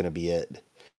 that's going to be it.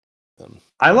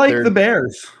 I like the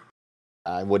Bears.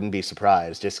 I wouldn't be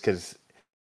surprised just because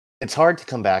it's hard to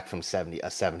come back from a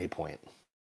 70 point,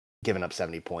 giving up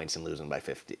 70 points and losing by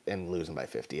 50.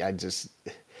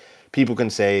 People can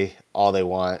say all they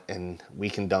want and we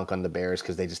can dunk on the Bears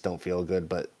because they just don't feel good.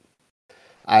 But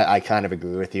I kind of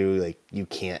agree with you. Like you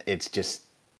can't, it's just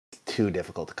too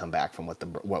difficult to come back from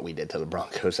what we did to the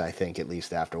Broncos, I think, at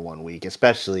least after 1 week,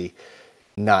 especially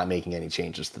not making any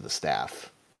changes to the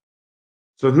staff.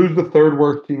 So who's the third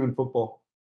worst team in football?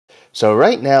 So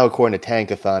right now, according to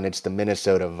Tankathon, it's the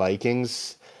Minnesota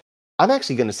Vikings. I'm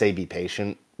actually going to say be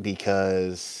patient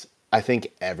because I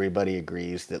think everybody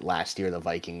agrees that last year the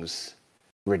Vikings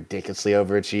ridiculously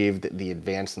overachieved. The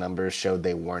advanced numbers showed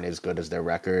they weren't as good as their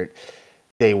record.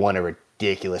 They won a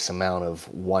ridiculous amount of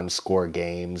one-score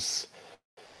games.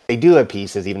 They do have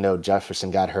pieces, even though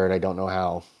Jefferson got hurt. I don't know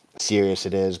how serious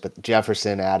it is, but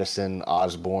Jefferson, Addison,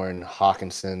 Osborne,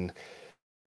 Hawkinson,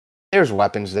 there's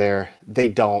weapons there.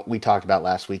 We talked about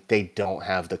last week, they don't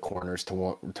have the corners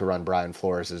to run Brian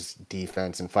Flores'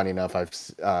 defense. And funny enough,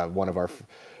 one of our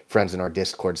friends in our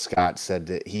Discord, Scott, said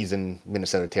that he's in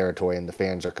Minnesota territory and the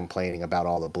fans are complaining about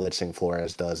all the blitzing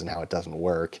Flores does and how it doesn't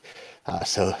work.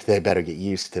 So they better get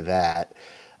used to that.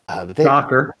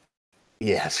 Shocker.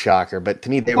 Yeah, shocker. But to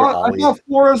me, I thought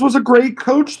Flores was a great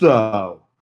coach, though.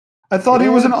 I thought he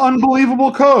was an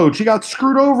unbelievable coach. He got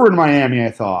screwed over in Miami,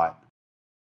 I thought.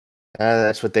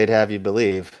 That's what they'd have you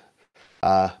believe.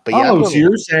 But yeah, so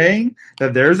you're saying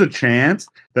that there's a chance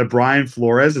that Brian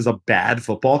Flores is a bad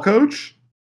football coach?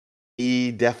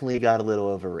 He definitely got a little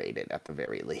overrated at the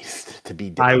very least.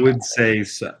 I would say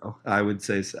so.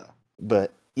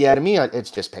 But yeah, to me,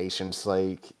 it's just patience.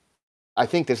 Like, I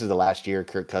think this is the last year of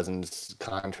Kirk Cousins'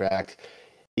 contract.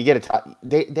 You get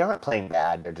they aren't playing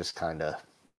bad. They're just kind of,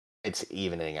 it's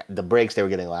evening. The breaks they were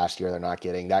getting last year, they're not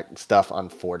getting. That stuff,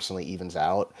 unfortunately, evens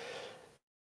out.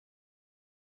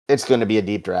 It's going to be a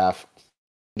deep draft.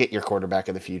 Get your quarterback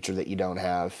of the future that you don't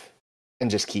have and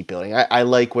just keep building. I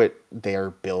like what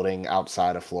they're building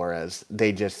outside of Flores.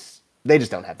 They just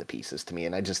don't have the pieces to me,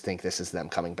 and I just think this is them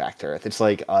coming back to earth. It's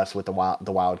like us with the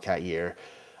Wildcat year,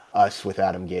 us with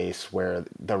Adam Gase, where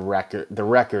the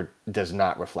record does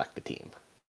not reflect the team.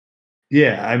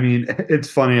 Yeah, I mean, it's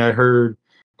funny. I heard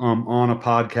on a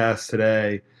podcast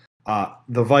today,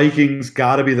 the Vikings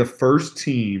got to be the first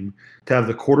team to have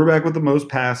the quarterback with the most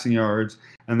passing yards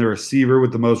and the receiver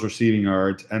with the most receiving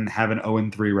yards and have an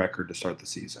 0-3 record to start the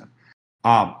season.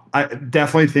 I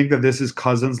definitely think that this is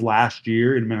Cousins' last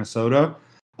year in Minnesota.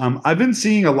 I've been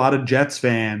seeing a lot of Jets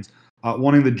fans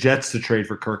wanting the Jets to trade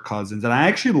for Kirk Cousins, and I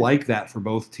actually like that for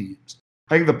both teams.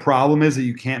 I think the problem is that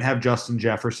you can't have Justin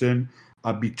Jefferson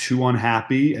be too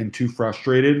unhappy and too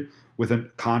frustrated with a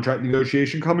contract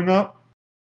negotiation coming up.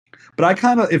 But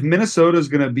if Minnesota is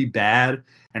going to be bad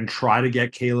and try to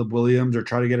get Caleb Williams or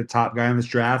try to get a top guy in this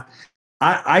draft,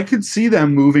 I could see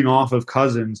them moving off of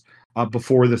Cousins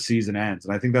before the season ends.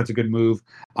 And I think that's a good move.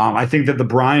 I think that the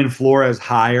Brian Flores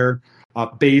hire,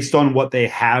 based on what they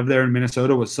have there in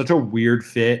Minnesota, was such a weird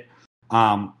fit.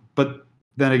 But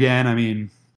then again, I mean,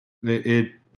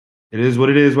 it is what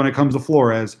it is when it comes to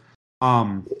Flores.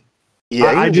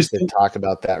 I just talk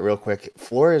about that real quick.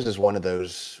 Flores is one of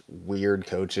those weird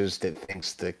coaches that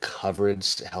thinks the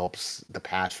coverage helps the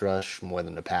pass rush more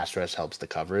than the pass rush helps the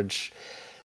coverage.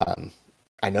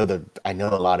 I know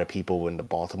a lot of people in the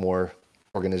Baltimore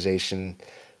organization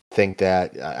think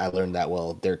that. I learned that,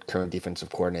 well, their current defensive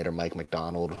coordinator, Mike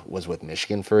Macdonald, was with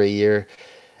Michigan for a year.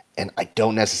 And I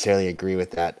don't necessarily agree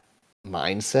with that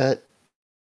mindset.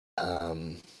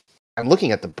 I'm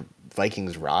looking at the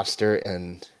Vikings roster,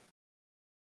 and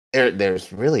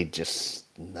there's really just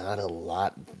not a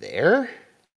lot there.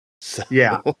 So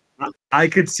Yeah, I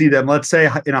could see them. Let's say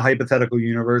in a hypothetical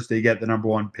universe, they get the number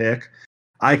one pick.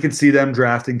 I could see them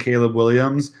drafting Caleb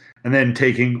Williams and then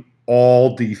taking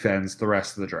all defense the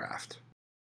rest of the draft,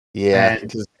 yeah,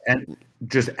 and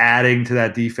just adding to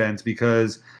that defense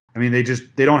because I mean they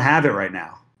don't have it right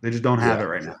now. They just don't have yeah. it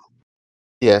right now.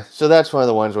 Yeah, so that's one of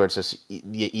the ones where it's just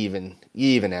you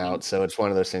even out. So it's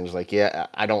one of those things like, yeah,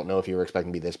 I don't know if you were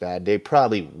expecting to be this bad. They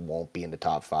probably won't be in the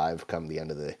top five come the end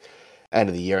of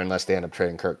the year unless they end up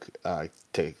trading Kirk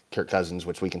to Kirk Cousins,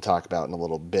 which we can talk about in a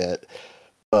little bit.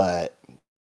 But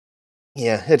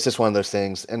yeah, it's just one of those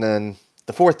things. And then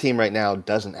the fourth team right now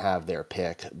doesn't have their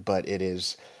pick, but it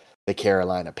is the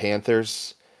Carolina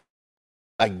Panthers.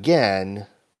 Again,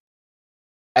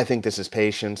 I think this is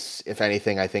patience. If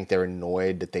anything, I think they're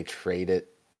annoyed that they traded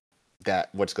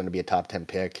that what's going to be a top 10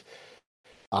 pick.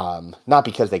 Not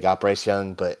because they got Bryce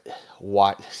Young, but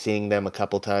seeing them a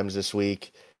couple times this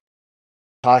week,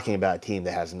 talking about a team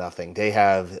that has nothing. They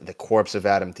have the corpse of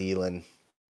Adam Thielen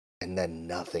and then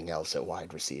nothing else at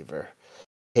wide receiver.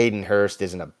 Hayden Hurst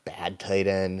isn't a bad tight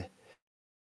end,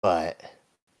 but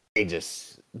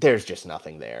there's just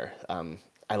nothing there.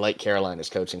 I like Carolina's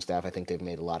coaching staff. I think they've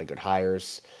made a lot of good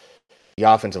hires. The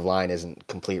offensive line isn't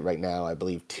complete right now. I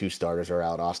believe two starters are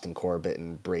out, Austin Corbett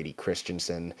and Brady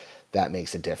Christensen. That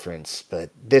makes a difference. But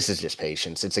this is just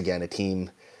patience. It's, again, a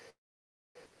team.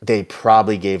 They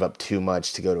probably gave up too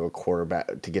much to go to a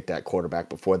quarterback to get that quarterback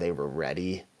before they were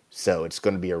ready. So it's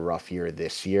going to be a rough year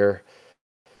this year.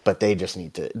 But they just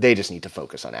need to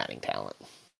focus on adding talent.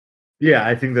 Yeah,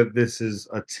 I think that this is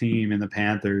a team in the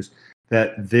Panthers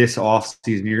that this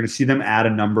offseason you're going to see them add a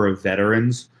number of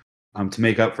veterans to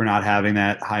make up for not having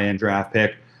that high end draft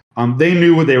pick. They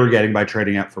knew what they were getting by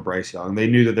trading up for Bryce Young. They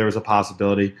knew that there was a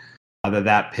possibility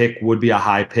that pick would be a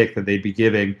high pick that they'd be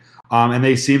giving. And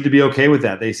they seem to be okay with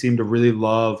that. They seem to really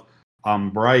love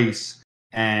Bryce.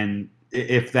 And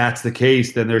if that's the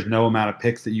case, then there's no amount of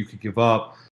picks that you could give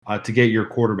up to get your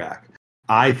quarterback.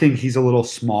 I think he's a little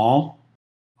small.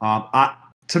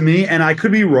 To me, and I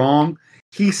could be wrong,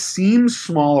 he seems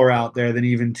smaller out there than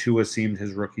even Tua seemed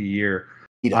his rookie year.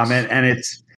 He does.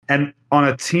 And on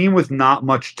a team with not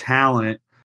much talent,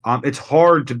 it's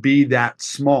hard to be that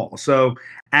small. So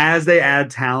as they add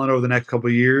talent over the next couple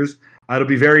of years, it'll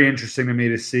be very interesting to me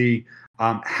to see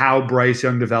how Bryce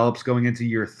Young develops going into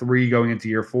year 3, going into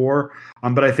year 4.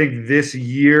 But I think this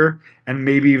year and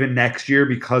maybe even next year,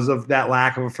 because of that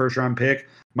lack of a first round pick,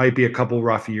 might be a couple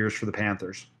rough years for the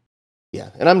Panthers. Yeah,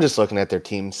 and I'm just looking at their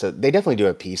team. So they definitely do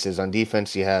have pieces. On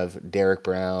defense, you have Derek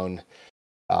Brown.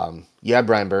 You have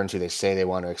Brian Burns, who they say they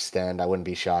want to extend. I wouldn't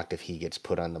be shocked if he gets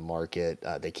put on the market.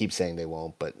 They keep saying they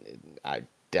won't, but I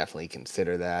definitely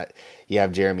consider that. You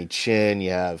have Jeremy Chin.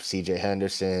 You have C.J.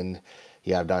 Henderson.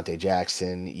 You have Dante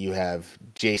Jackson. You have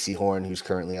J.C. Horn, who's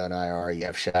currently on IR. You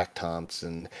have Shaq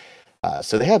Thompson.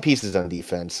 So they have pieces on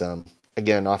defense.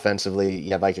 Again, offensively,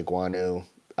 you have Ike Ekwonu,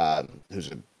 who's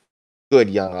a good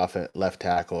young left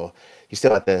tackle. You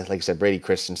still have like I said, Brady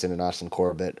Christensen and Austin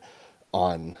Corbett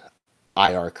on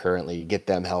IR currently. You get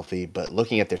them healthy, but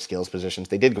looking at their skills positions,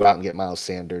 they did go out and get Miles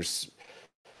Sanders,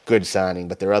 good signing,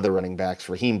 but their other running backs,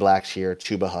 Raheem Blackshear,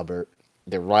 Chuba Hubbard,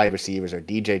 their wide receivers are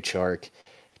DJ Chark,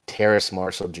 Terrace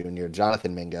Marshall Jr.,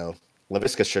 Jonathan Mingo,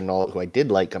 Laviska Shenault, who I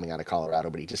did like coming out of Colorado,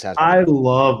 but he just hasn't. I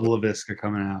love Laviska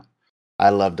coming out. I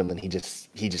loved him, and he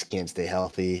just can't stay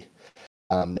healthy.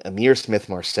 Amir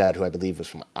Smith-Marset, who I believe was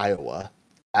from Iowa,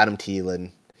 Adam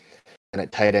Thielen, and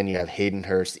at tight end you have Hayden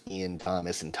Hurst, Ian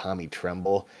Thomas, and Tommy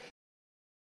Tremble.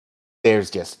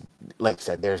 There's just, like I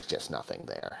said, there's just nothing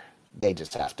there. They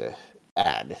just have to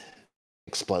add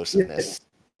explosiveness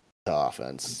to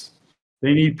offense.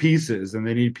 They need pieces, and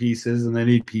they need pieces, and they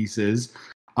need pieces.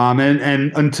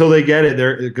 And until they get it,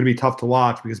 they're going to be tough to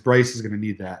watch because Bryce is going to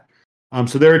need that.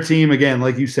 So they're a team, again,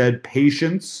 like you said,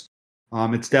 patience.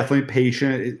 It's definitely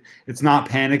patient. It's not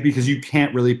panic because you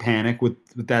can't really panic with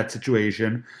that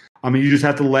situation. I mean, you just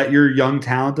have to let your young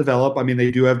talent develop. I mean, they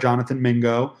do have Jonathan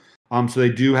Mingo, so they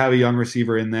do have a young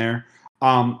receiver in there.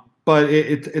 But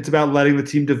it's about letting the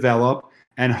team develop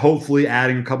and hopefully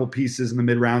adding a couple pieces in the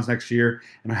mid rounds next year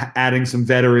and adding some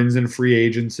veterans in free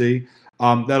agency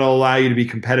that'll allow you to be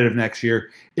competitive next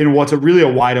year in what's really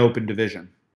a wide open division.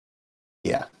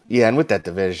 Yeah, and with that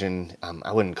division,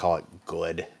 I wouldn't call it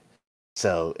good.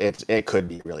 So it could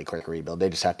be a really quick rebuild. They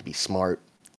just have to be smart.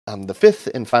 The fifth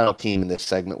and final team in this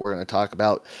segment we're going to talk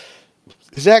about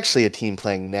is actually a team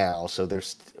playing now. So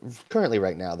there's currently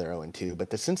right now they're 0-2, but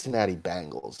the Cincinnati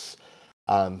Bengals,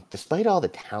 despite all the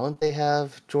talent they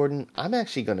have, Jordan, I'm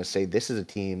actually going to say this is a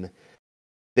team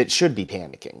that should be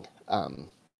panicking.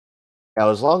 Now,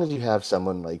 as long as you have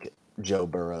someone like Joe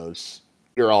Burrows,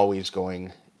 you're always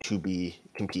going to be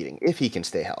competing if he can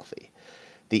stay healthy.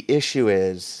 The issue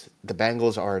is the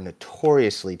Bengals are a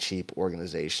notoriously cheap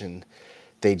organization.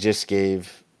 They just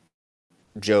gave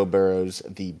Joe Burrows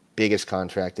the biggest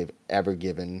contract they've ever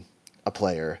given a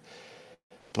player,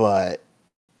 but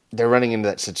they're running into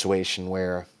that situation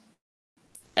where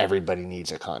everybody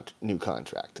needs a new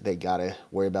contract. They got to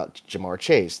worry about Jamar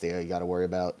Chase. They got to worry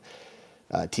about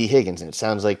T. Higgins, and it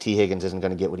sounds like T. Higgins isn't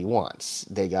going to get what he wants.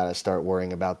 They got to start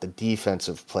worrying about the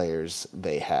defensive players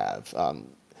they have.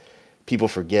 People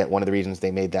forget one of the reasons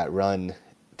they made that run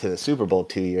to the Super Bowl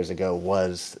 2 years ago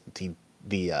was the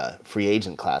free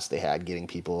agent class they had, getting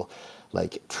people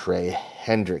like Trey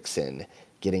Hendrickson,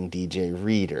 getting DJ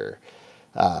Reader.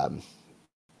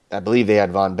 I believe they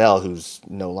had Von Bell, who's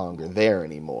no longer there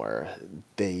anymore.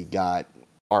 They got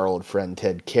our old friend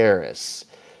Ted Karras,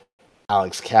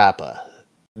 Alex Kappa.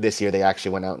 This year they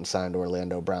actually went out and signed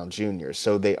Orlando Brown Jr.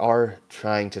 So they are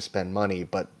trying to spend money,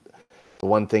 but the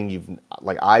one thing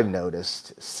I've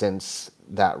noticed since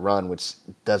that run, which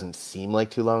doesn't seem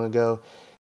like too long ago,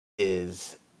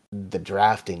 is the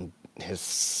drafting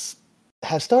has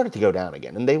started to go down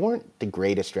again. And they weren't the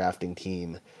greatest drafting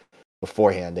team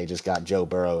beforehand. They just got Joe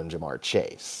Burrow and Jamar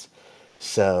Chase.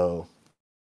 So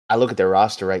I look at their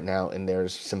roster right now, and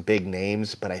there's some big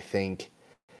names, but I think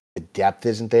the depth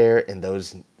isn't there, and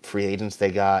those free agents they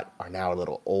got are now a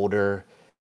little older,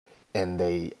 and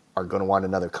they are going to want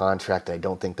another contract that I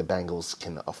don't think the Bengals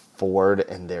can afford,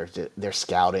 and they're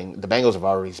scouting. The Bengals have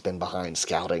already been behind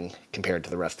scouting compared to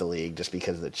the rest of the league just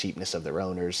because of the cheapness of their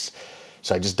owners.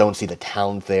 So I just don't see the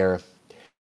talent there.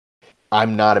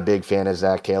 I'm not a big fan of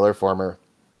Zach Taylor, former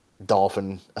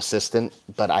Dolphin assistant,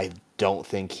 but I don't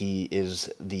think he is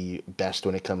the best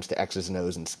when it comes to X's and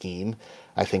O's and scheme.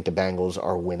 I think the Bengals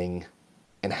are winning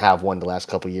and have won the last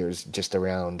couple of years just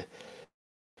around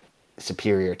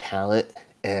superior talent,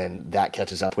 and that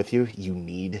catches up with you. You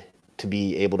need to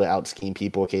be able to out scheme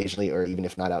people occasionally, or even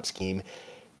if not out scheme,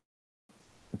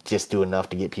 just do enough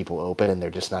to get people open, and they're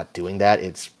just not doing that.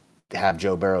 It's have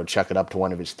Joe Burrow chuck it up to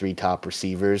one of his three top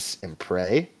receivers and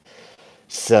pray.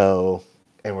 So,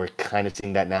 and we're kind of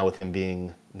seeing that now with him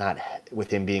being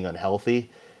unhealthy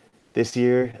this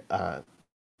year.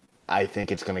 I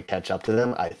think it's going to catch up to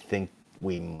them. I think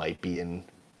we might be in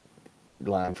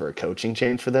line for a coaching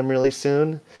change for them really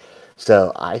soon.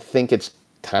 So I think it's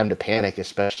time to panic,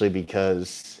 especially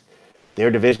because their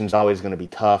division's always going to be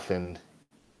tough, and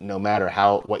no matter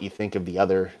what you think of the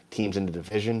other teams in the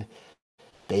division,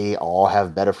 they all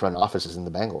have better front offices than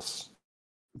the Bengals.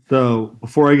 So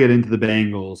before I get into the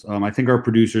Bengals, I think our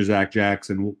producer, Zach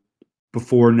Jackson,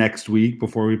 before next week,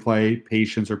 before we play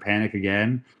Patience or Panic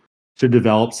again, should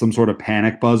develop some sort of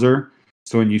panic buzzer.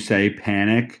 So when you say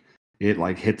panic, it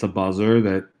like hits a buzzer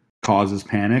that causes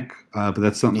panic. But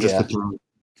that's something just to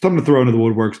throw into the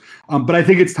woodworks. But I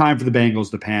think it's time for the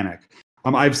Bengals to panic.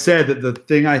 I've said that the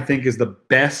thing I think is the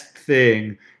best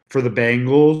thing for the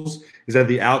Bengals is that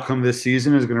the outcome of this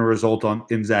season is going to result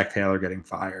in Zach Taylor getting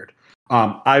fired.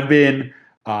 I've been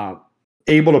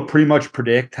able to pretty much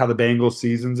predict how the Bengals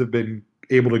seasons have been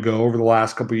able to go over the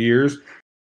last couple of years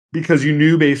because you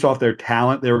knew based off their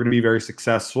talent they were going to be very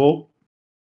successful,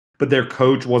 but their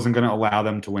coach wasn't going to allow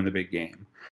them to win the big game.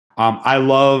 I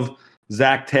love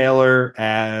Zach Taylor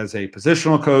as a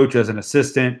positional coach, as an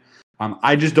assistant.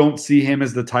 I just don't see him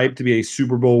as the type to be a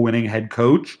Super Bowl winning head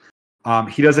coach.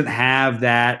 He doesn't have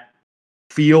that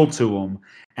feel to him.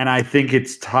 And I think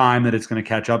it's time that it's going to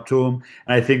catch up to him.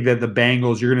 And I think that the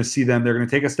Bengals, you're going to see them, they're going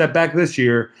to take a step back this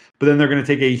year, but then they're going to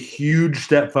take a huge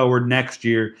step forward next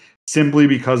year simply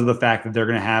because of the fact that they're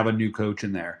going to have a new coach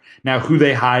in there. Now, who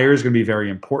they hire is going to be very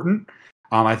important.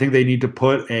 I think they need to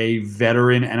put a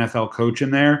veteran NFL coach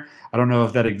in there. I don't know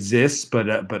if that exists, but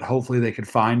hopefully they could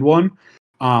find one.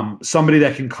 Somebody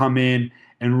that can come in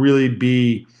and really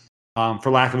be, for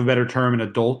lack of a better term,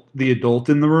 the adult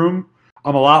in the room.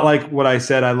 A lot like what I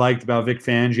said I liked about Vic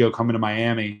Fangio coming to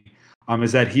Miami,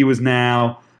 is that he was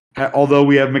now, although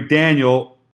we have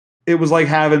McDaniel, it was like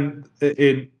having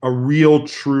a real,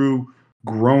 true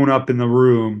grown-up in the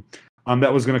room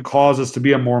that was going to cause us to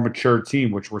be a more mature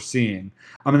team, which we're seeing.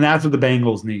 That's what the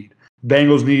Bengals need.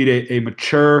 Bengals need a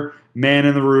mature man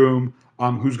in the room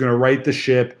who's going to right the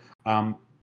ship.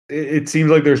 It seems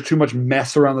like there's too much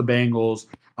mess around the Bengals.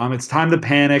 It's time to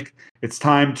panic. It's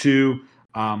time to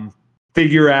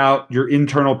figure out your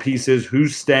internal pieces,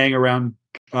 who's staying around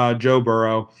Joe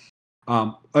Burrow.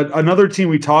 Another team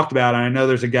we talked about, and I know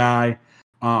there's a guy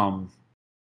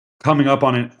coming up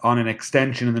on an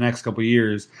extension in the next couple of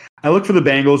years. I look for the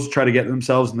Bengals to try to get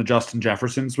themselves in the Justin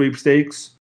Jefferson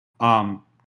sweepstakes.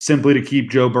 simply to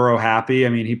keep Joe Burrow happy. I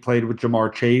mean, he played with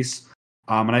Jamar Chase,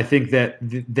 and I think that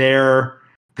they're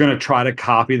going to try to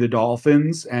copy the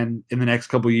Dolphins. And in the next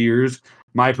couple of years,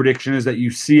 my prediction is that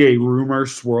you see a rumor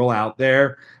swirl out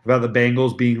there about the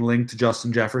Bengals being linked to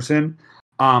Justin Jefferson.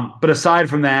 But aside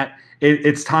from that,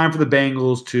 it's time for the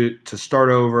Bengals to start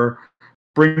over,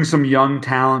 bring some young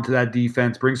talent to that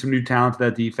defense, bring some new talent to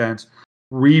that defense,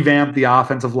 revamp the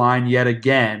offensive line yet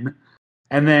again,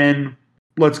 and then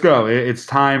let's go. It's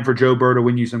time for Joe Burrow to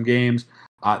win you some games.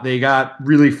 They got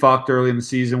really fucked early in the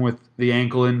season with the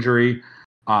ankle injury,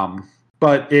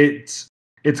 but it's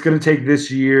going to take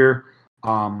this year.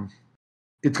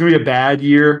 It's going to be a bad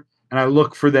year, and I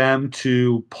look for them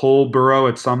to pull Burrow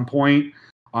at some point,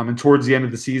 and towards the end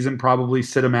of the season, probably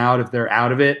sit him out if they're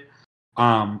out of it,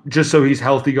 just so he's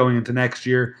healthy going into next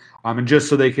year, and just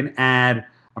so they can add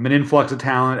an influx of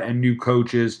talent and new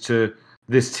coaches to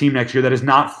this team next year that is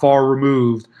not far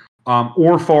removed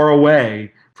or far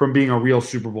away from being a real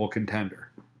Super Bowl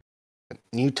contender.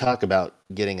 You talk about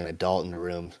getting an adult in the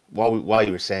room. While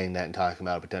you were saying that and talking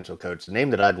about a potential coach, the name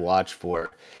that I'd watch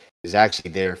for is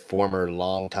actually their former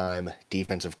longtime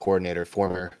defensive coordinator,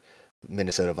 former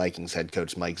Minnesota Vikings head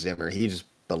coach Mike Zimmer. He's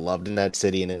beloved in that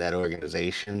city and in that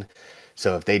organization.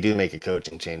 So if they do make a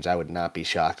coaching change, I would not be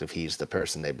shocked if he's the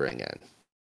person they bring in.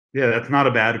 Yeah, that's not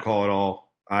a bad call at all.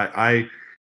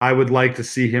 I would like to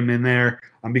see him in there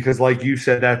because, like you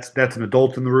said, that's an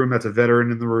adult in the room, that's a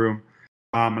veteran in the room,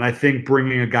 and I think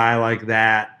bringing a guy like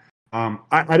that,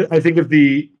 I think if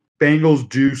the Bengals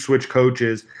do switch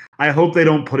coaches, I hope they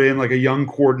don't put in like a young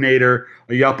coordinator,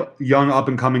 a young up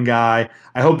and coming guy.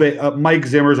 I hope Mike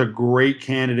Zimmer's a great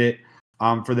candidate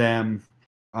for them,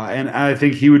 and I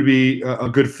think he would be a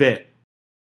good fit.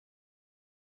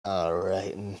 All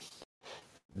right. And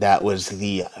that was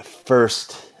the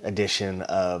first edition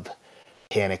of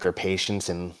Panic or Patience,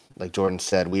 and like Jordan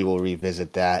said, we will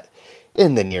revisit that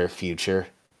in the near future.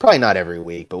 Probably not every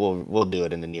week, but we'll do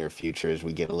it in the near future as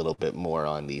we get a little bit more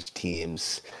on these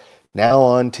teams. Now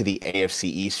on to the AFC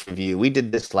East review. We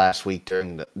did this last week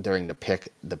during the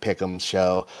Pick'em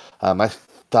show. I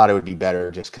thought it would be better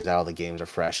just because all the games are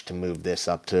fresh to move this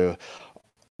up to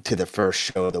the first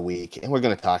show of the week, and we're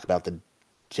going to talk about the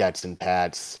Jets and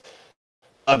Pats.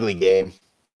 Ugly game,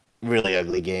 really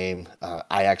ugly game.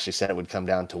 I actually said it would come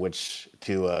down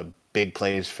to big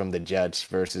plays from the Jets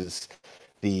versus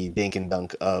the dink and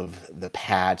dunk of the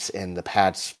Pats, and the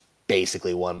Pats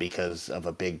basically won because of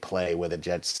a big play where the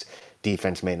Jets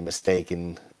defense made a mistake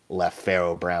and left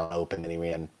Pharaoh Brown open, and he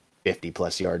ran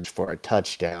 50-plus yards for a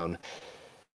touchdown.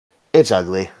 It's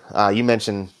ugly. You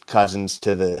mentioned Cousins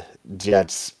to the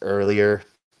Jets earlier.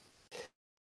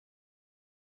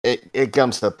 It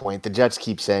comes to the point. The Jets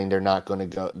keep saying they're not going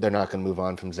to move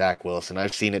on from Zach Wilson.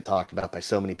 I've seen it talked about by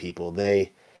so many people. The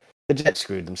Jets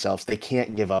screwed themselves. They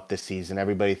can't give up this season.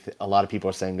 A lot of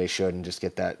people are saying they should and just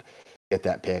get that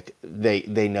pick.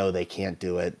 They know they can't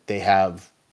do it. They have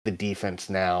the defense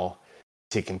now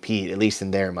to compete, at least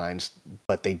in their minds,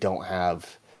 but they don't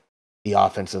have the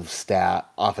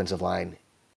offensive line.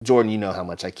 Jordan, you know how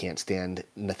much I can't stand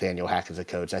Nathaniel Hackett as a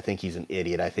coach. I think he's an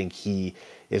idiot. I think he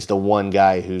is the one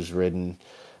guy who's ridden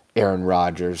Aaron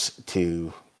Rodgers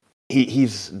to.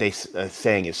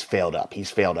 Saying is failed up. He's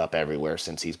failed up everywhere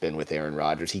since he's been with Aaron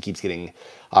Rodgers. He keeps getting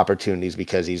opportunities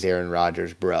because he's Aaron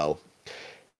Rodgers' bro.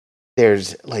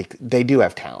 They do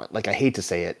have talent. Like, I hate to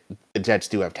say it, the Jets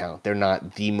do have talent. They're not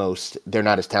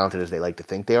as talented as they like to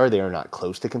think they are. They are not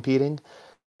close to competing,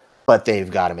 but they've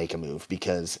got to make a move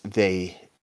because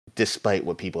despite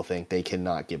what people think, they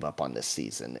cannot give up on this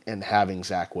season. And having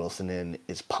Zach Wilson in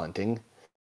is punting.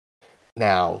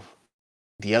 Now,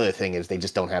 the other thing is they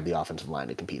just don't have the offensive line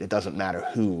to compete. It doesn't matter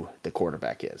who the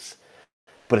quarterback is.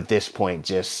 But at this point,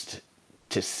 just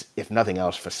if nothing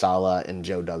else, for Saleh and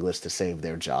Joe Douglas to save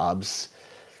their jobs,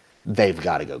 they've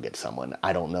got to go get someone.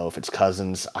 I don't know if it's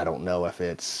Cousins. I don't know if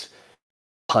it's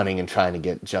punting and trying to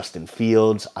get Justin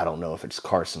Fields. I don't know if it's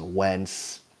Carson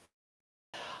Wentz.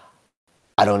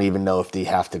 I don't even know if they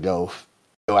have to go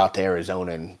out to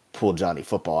Arizona and pull Johnny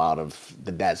Football out of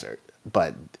the desert.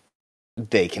 But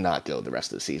they cannot go the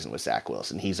rest of the season with Zach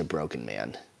Wilson. He's a broken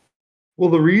man. Well,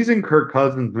 the reason Kirk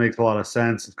Cousins makes a lot of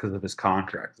sense is because of his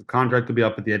contract. The contract will be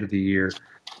up at the end of the year.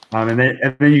 And then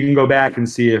you can go back and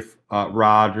see if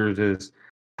Rodgers is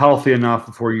healthy enough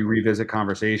before you revisit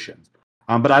conversations.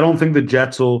 But I don't think the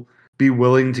Jets will be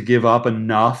willing to give up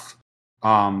enough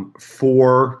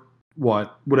for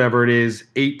whatever it is,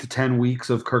 8 to 10 weeks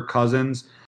of Kirk Cousins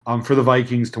for the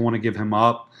Vikings to want to give him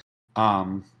up.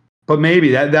 But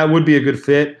maybe that would be a good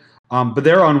fit. But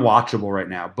they're unwatchable right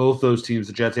now. Both those teams,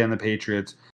 the Jets and the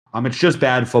Patriots, It's just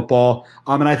bad football.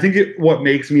 And I think what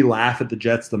makes me laugh at the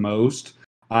Jets the most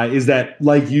is that,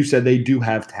 like you said, they do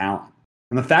have talent.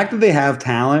 And the fact that they have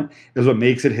talent is what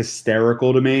makes it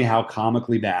hysterical to me how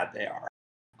comically bad they are.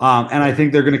 And I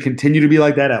think they're going to continue to be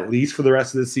like that at least for the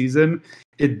rest of the season.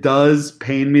 It does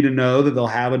pain me to know that they'll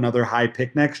have another high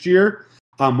pick next year,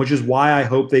 which is why I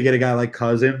hope they get a guy like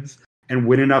Cousins and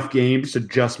win enough games to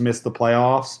just miss the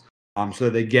playoffs so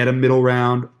that they get a middle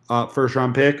round first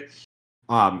round pick.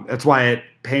 That's why it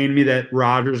pained me that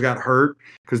Rodgers got hurt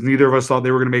because neither of us thought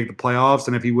they were going to make the playoffs.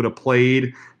 And if he would have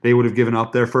played, they would have given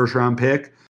up their first round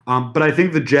pick. But I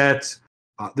think the Jets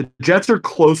are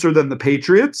closer than the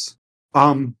Patriots.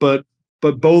 But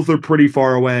both are pretty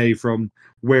far away from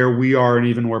where we are and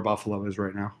even where Buffalo is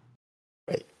right now.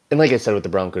 Right. And like I said with the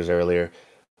Broncos earlier,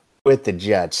 with the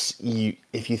Jets,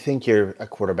 if you think you're a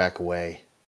quarterback away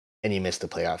and you miss the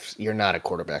playoffs, you're not a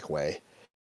quarterback away.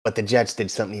 But the Jets did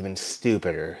something even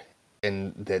stupider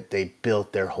in that they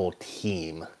built their whole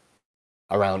team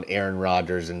around Aaron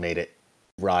Rodgers and made it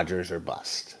Rodgers or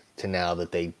bust to now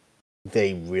that they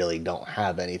really don't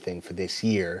have anything for this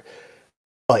year.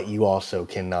 But you also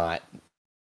cannot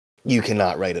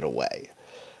write it away.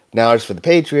 Now, as for the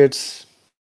Patriots,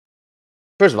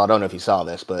 first of all, I don't know if you saw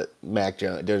this, but Mac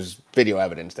Jones, there's video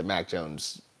evidence that Mac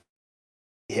Jones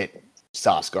hit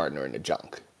Sauce Gardner in the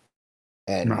junk.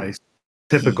 And nice.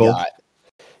 Typical.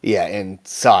 And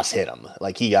Sauce hit him.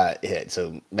 Like, he got hit.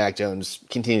 So Mac Jones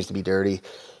continues to be dirty.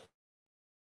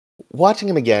 Watching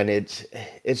him again, it's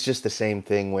just the same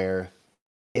thing where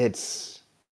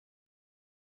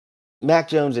Mac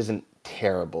Jones isn't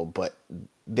terrible, but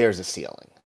there's a ceiling.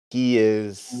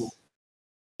 He's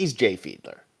Jay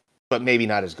Fiedler, but maybe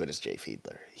not as good as Jay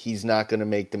Fiedler. He's not going to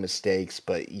make the mistakes,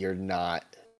 but you're not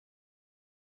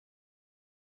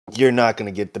going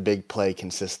to get the big play,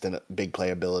 consistent big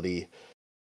play ability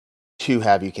to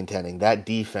have you contending. That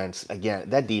defense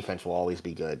will always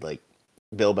be good. Like,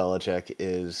 Bill Belichick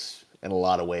is, in a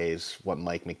lot of ways, what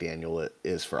Mike McDaniel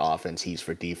is for offense. He's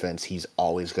for defense. He's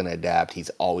always going to adapt. He's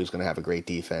always going to have a great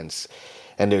defense.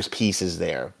 And there's pieces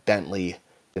there. Bentley,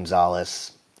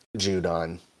 Gonzalez,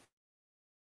 Judon.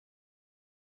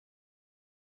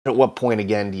 At what point,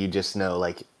 again, do you just know,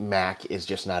 like, Mac is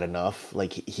just not enough?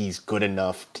 Like, he's good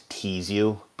enough to tease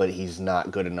you, but he's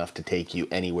not good enough to take you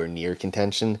anywhere near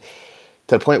contention.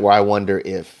 To the point where I wonder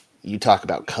if you talk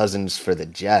about Cousins for the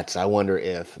Jets, I wonder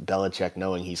if Belichick,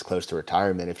 knowing he's close to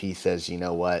retirement, if he says, you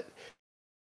know what,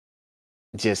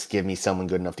 just give me someone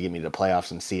good enough to get me to the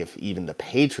playoffs and see if even the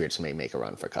Patriots may make a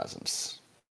run for Cousins.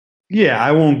 Yeah,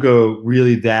 I won't go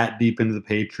really that deep into the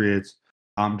Patriots.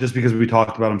 Just because we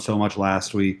talked about them so much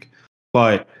last week.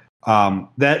 But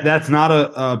that's not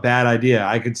a bad idea.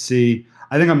 I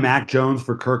think a Mac Jones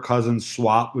for Kirk Cousins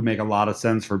swap would make a lot of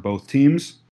sense for both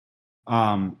teams.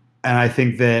 And I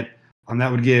think that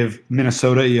would give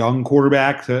Minnesota a young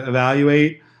quarterback to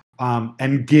evaluate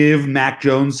and give Mac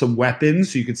Jones some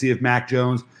weapons so you can see if Mac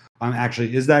Jones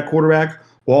actually is that quarterback,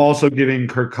 while also giving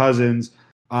Kirk Cousins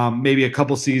maybe a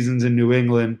couple seasons in New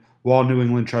England while New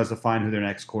England tries to find who their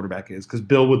next quarterback is. Because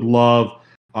Bill would love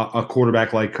a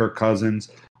quarterback like Kirk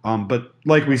Cousins. But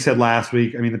like we said last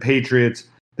week, I mean, the Patriots,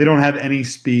 they don't have any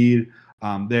speed.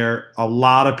 They're a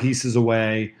lot of pieces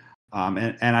away.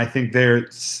 And I think they're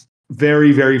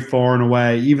very, very far and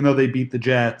away, even though they beat the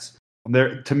Jets.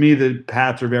 To me, the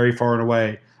Pats are very far and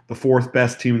away the fourth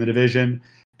best team in the division.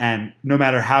 And no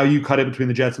matter how you cut it between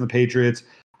the Jets and the Patriots,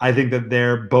 I think that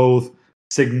they're both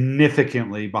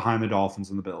significantly behind the Dolphins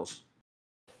and the Bills.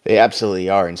 They absolutely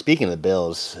are. And speaking of the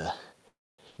Bills,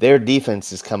 their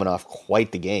defense is coming off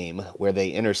quite the game where they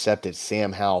intercepted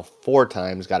Sam Howell 4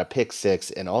 times, got a pick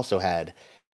 6, and also had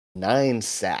 9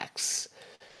 sacks.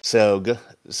 So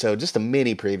just a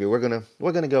mini preview.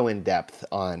 We're gonna go in depth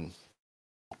on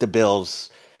the Bills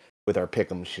with our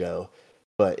Pick'em show,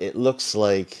 but it looks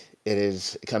like it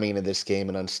is coming into this game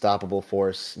an unstoppable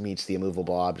force meets the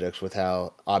immovable object with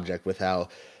how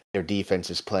their defense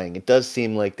is playing. It does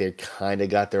seem like they kind of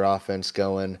got their offense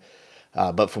going,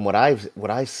 but from what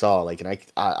I saw, like, and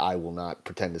I will not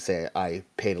pretend to say I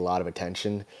paid a lot of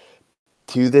attention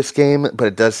to this game, but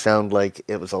it does sound like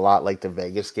it was a lot like the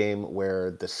Vegas game where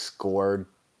the score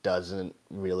doesn't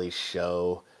really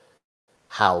show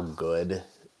how good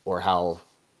or how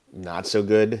not so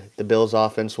good the Bills'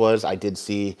 offense was. I did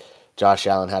see Josh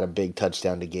Allen had a big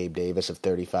touchdown to Gabe Davis of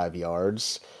 35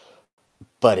 yards,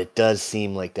 but it does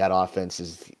seem like that offense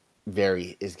is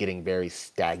getting very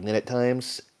stagnant at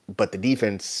times, but the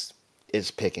defense is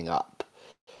picking up.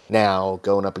 Now,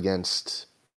 going up against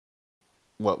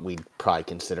what we'd probably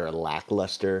consider a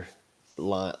lackluster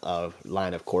line of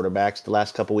quarterbacks the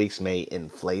last couple weeks may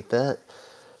inflate that,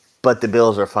 but the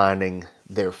Bills are finding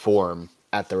their form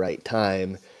at the right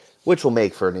time, which will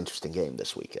make for an interesting game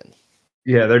this weekend.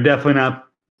 Yeah, they're definitely not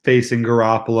facing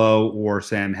Garoppolo or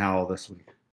Sam Howell this week.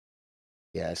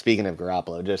 Yeah, speaking of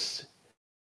Garoppolo, just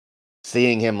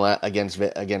seeing him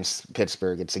against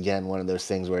Pittsburgh, it's again one of those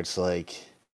things where it's like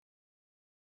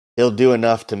he'll do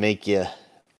enough to make you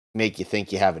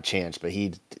think you have a chance, but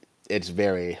it's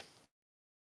very,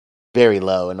 very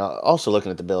low. And also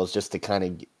looking at the Bills, just to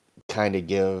kind of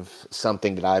give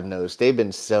something that I've noticed, they've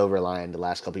been so reliant the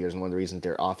last couple of years, and one of the reasons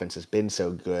their offense has been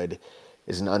so good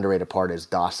is an underrated part is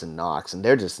Dawson Knox, and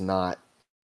they're just not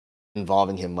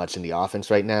involving him much in the offense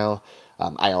right now.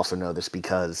 I also know this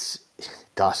because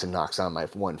Dawson Knox on my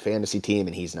one fantasy team,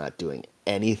 and he's not doing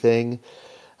anything.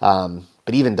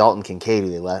 But even Dalton Kincaid, who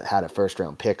they had a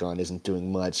first-round pick on, isn't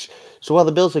doing much. So while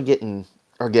the Bills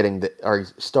are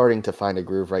starting to find a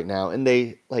groove right now, and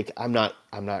I'm not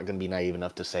going to be naive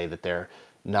enough to say that they're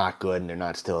not good and they're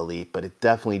not still elite, but it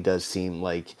definitely does seem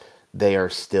like they are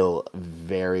still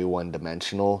very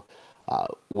one-dimensional,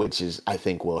 which I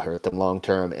think will hurt them long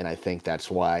term. And I think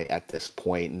that's why at this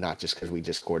point, not just because we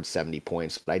just scored 70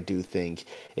 points, but I do think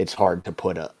it's hard to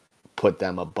put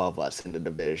them above us in the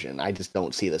division. I just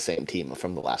don't see the same team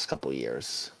from the last couple of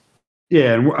years.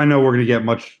 Yeah, and I know we're going to get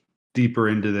much deeper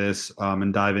into this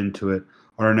and dive into it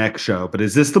on our next show. But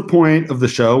is this the point of the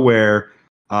show where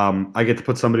I get to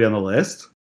put somebody on the list?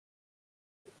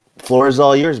 Floor is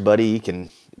all yours, buddy. You can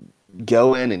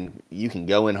go in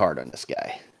hard on this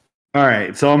guy. All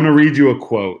right, so I'm going to read you a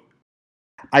quote.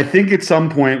 I think at some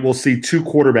point we'll see two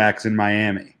quarterbacks in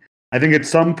Miami. I think at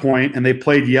some point, and they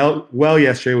played well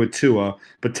yesterday with Tua,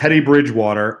 but Teddy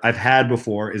Bridgewater, I've had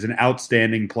before, is an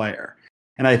outstanding player.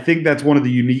 And I think that's one of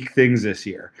the unique things this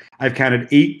year. I've counted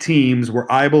 8 teams where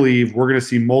I believe we're going to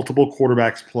see multiple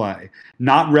quarterbacks play,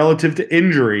 not relative to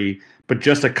injury, but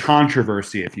just a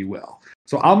controversy, if you will.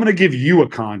 So I'm going to give you a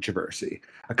controversy.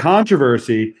 A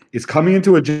controversy is coming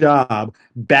into a job,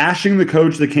 bashing the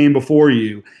coach that came before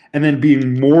you, and then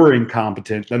being more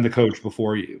incompetent than the coach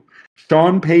before you.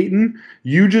 Sean Payton,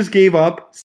 you just gave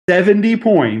up 70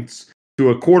 points to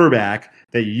a quarterback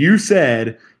that you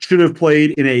said should have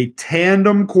played in a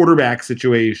tandem quarterback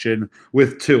situation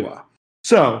with Tua.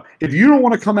 So if you don't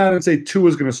want to come out and say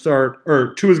Tua's going to start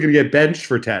or Tua's going to get benched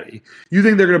for Teddy, you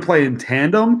think they're going to play in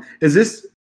tandem? Is this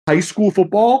high school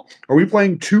football? Are we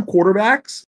playing 2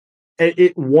 quarterbacks?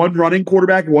 One running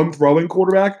quarterback, one throwing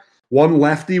quarterback, one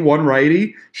lefty, one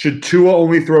righty? Should Tua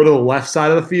only throw to the left side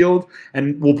of the field?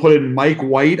 And we'll put in Mike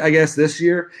White, I guess, this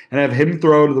year and have him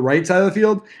throw to the right side of the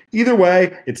field? Either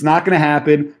way, it's not going to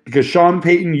happen because Sean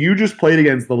Payton, you just played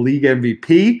against the league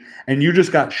MVP and you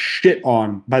just got shit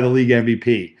on by the league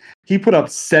MVP. He put up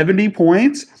 70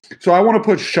 points. So I want to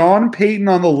put Sean Payton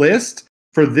on the list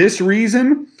for this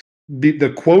reason.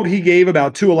 The quote he gave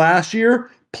about Tua last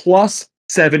year, plus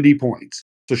 70 points.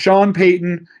 So Sean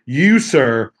Payton, you,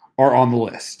 sir, are on the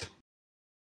list.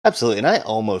 Absolutely.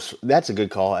 And that's a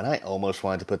good call. And I almost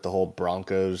wanted to put the whole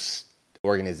Broncos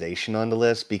organization on the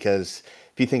list because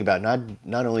if you think about it,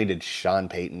 not only did Sean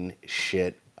Payton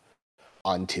shit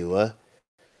on Tua,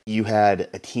 you had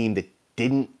a team that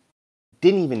didn't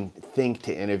even think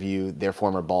to interview their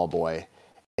former ball boy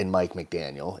and Mike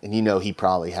McDaniel. And he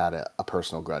probably had a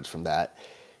personal grudge from that.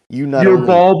 Your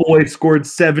ball boy scored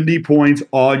 70 points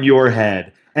on your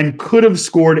head and could have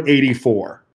scored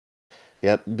 84.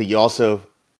 Yep, but you also,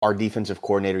 our defensive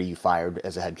coordinator, you fired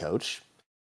as a head coach.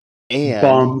 And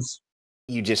Bums.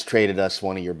 You just traded us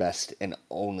one of your best and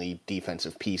only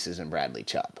defensive pieces in Bradley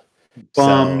Chubb.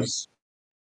 Bums. So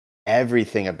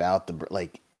everything about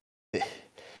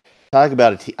talk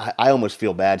about a team. I almost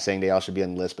feel bad saying they all should be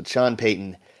on the list, but Sean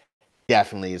Payton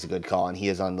definitely is a good call, and he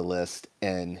is on the list.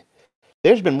 And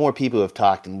there's been more people who have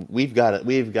talked, and we've got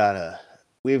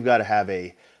to have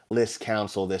a list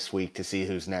council this week to see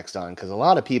who's next on, because a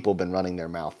lot of people have been running their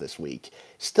mouth this week.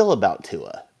 Still about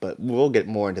Tua, but we'll get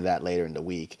more into that later in the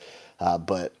week.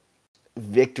 But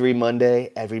Victory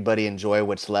Monday, everybody enjoy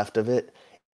what's left of it.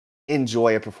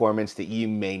 Enjoy a performance that you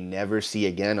may never see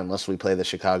again unless we play the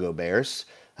Chicago Bears,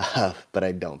 but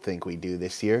I don't think we do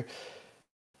this year.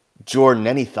 Jordan,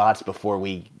 any thoughts before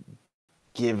we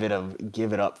give it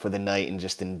up for the night and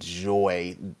just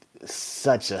enjoy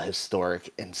such a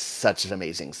historic and such an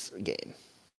amazing game?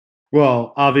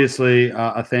 Well, obviously,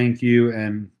 a thank you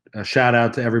and a shout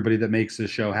out to everybody that makes this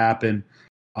show happen.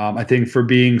 I think for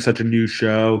being such a new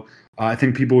show, I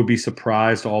think people would be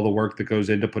surprised all the work that goes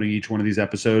into putting each one of these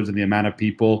episodes and the amount of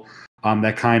people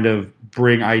that kind of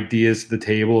bring ideas to the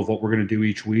table of what we're going to do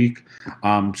each week.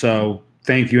 So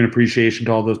thank you and appreciation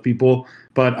to all those people.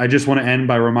 But I just want to end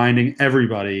by reminding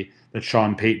everybody that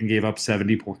Sean Payton gave up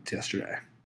 70 points yesterday.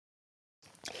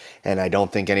 And I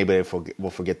don't think anybody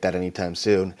will forget that anytime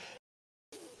soon.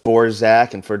 For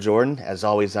Zach and for Jordan, as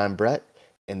always, I'm Brett,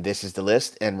 and this is The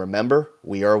List. And remember,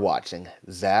 we are watching.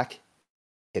 Zach,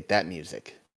 hit that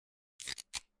music.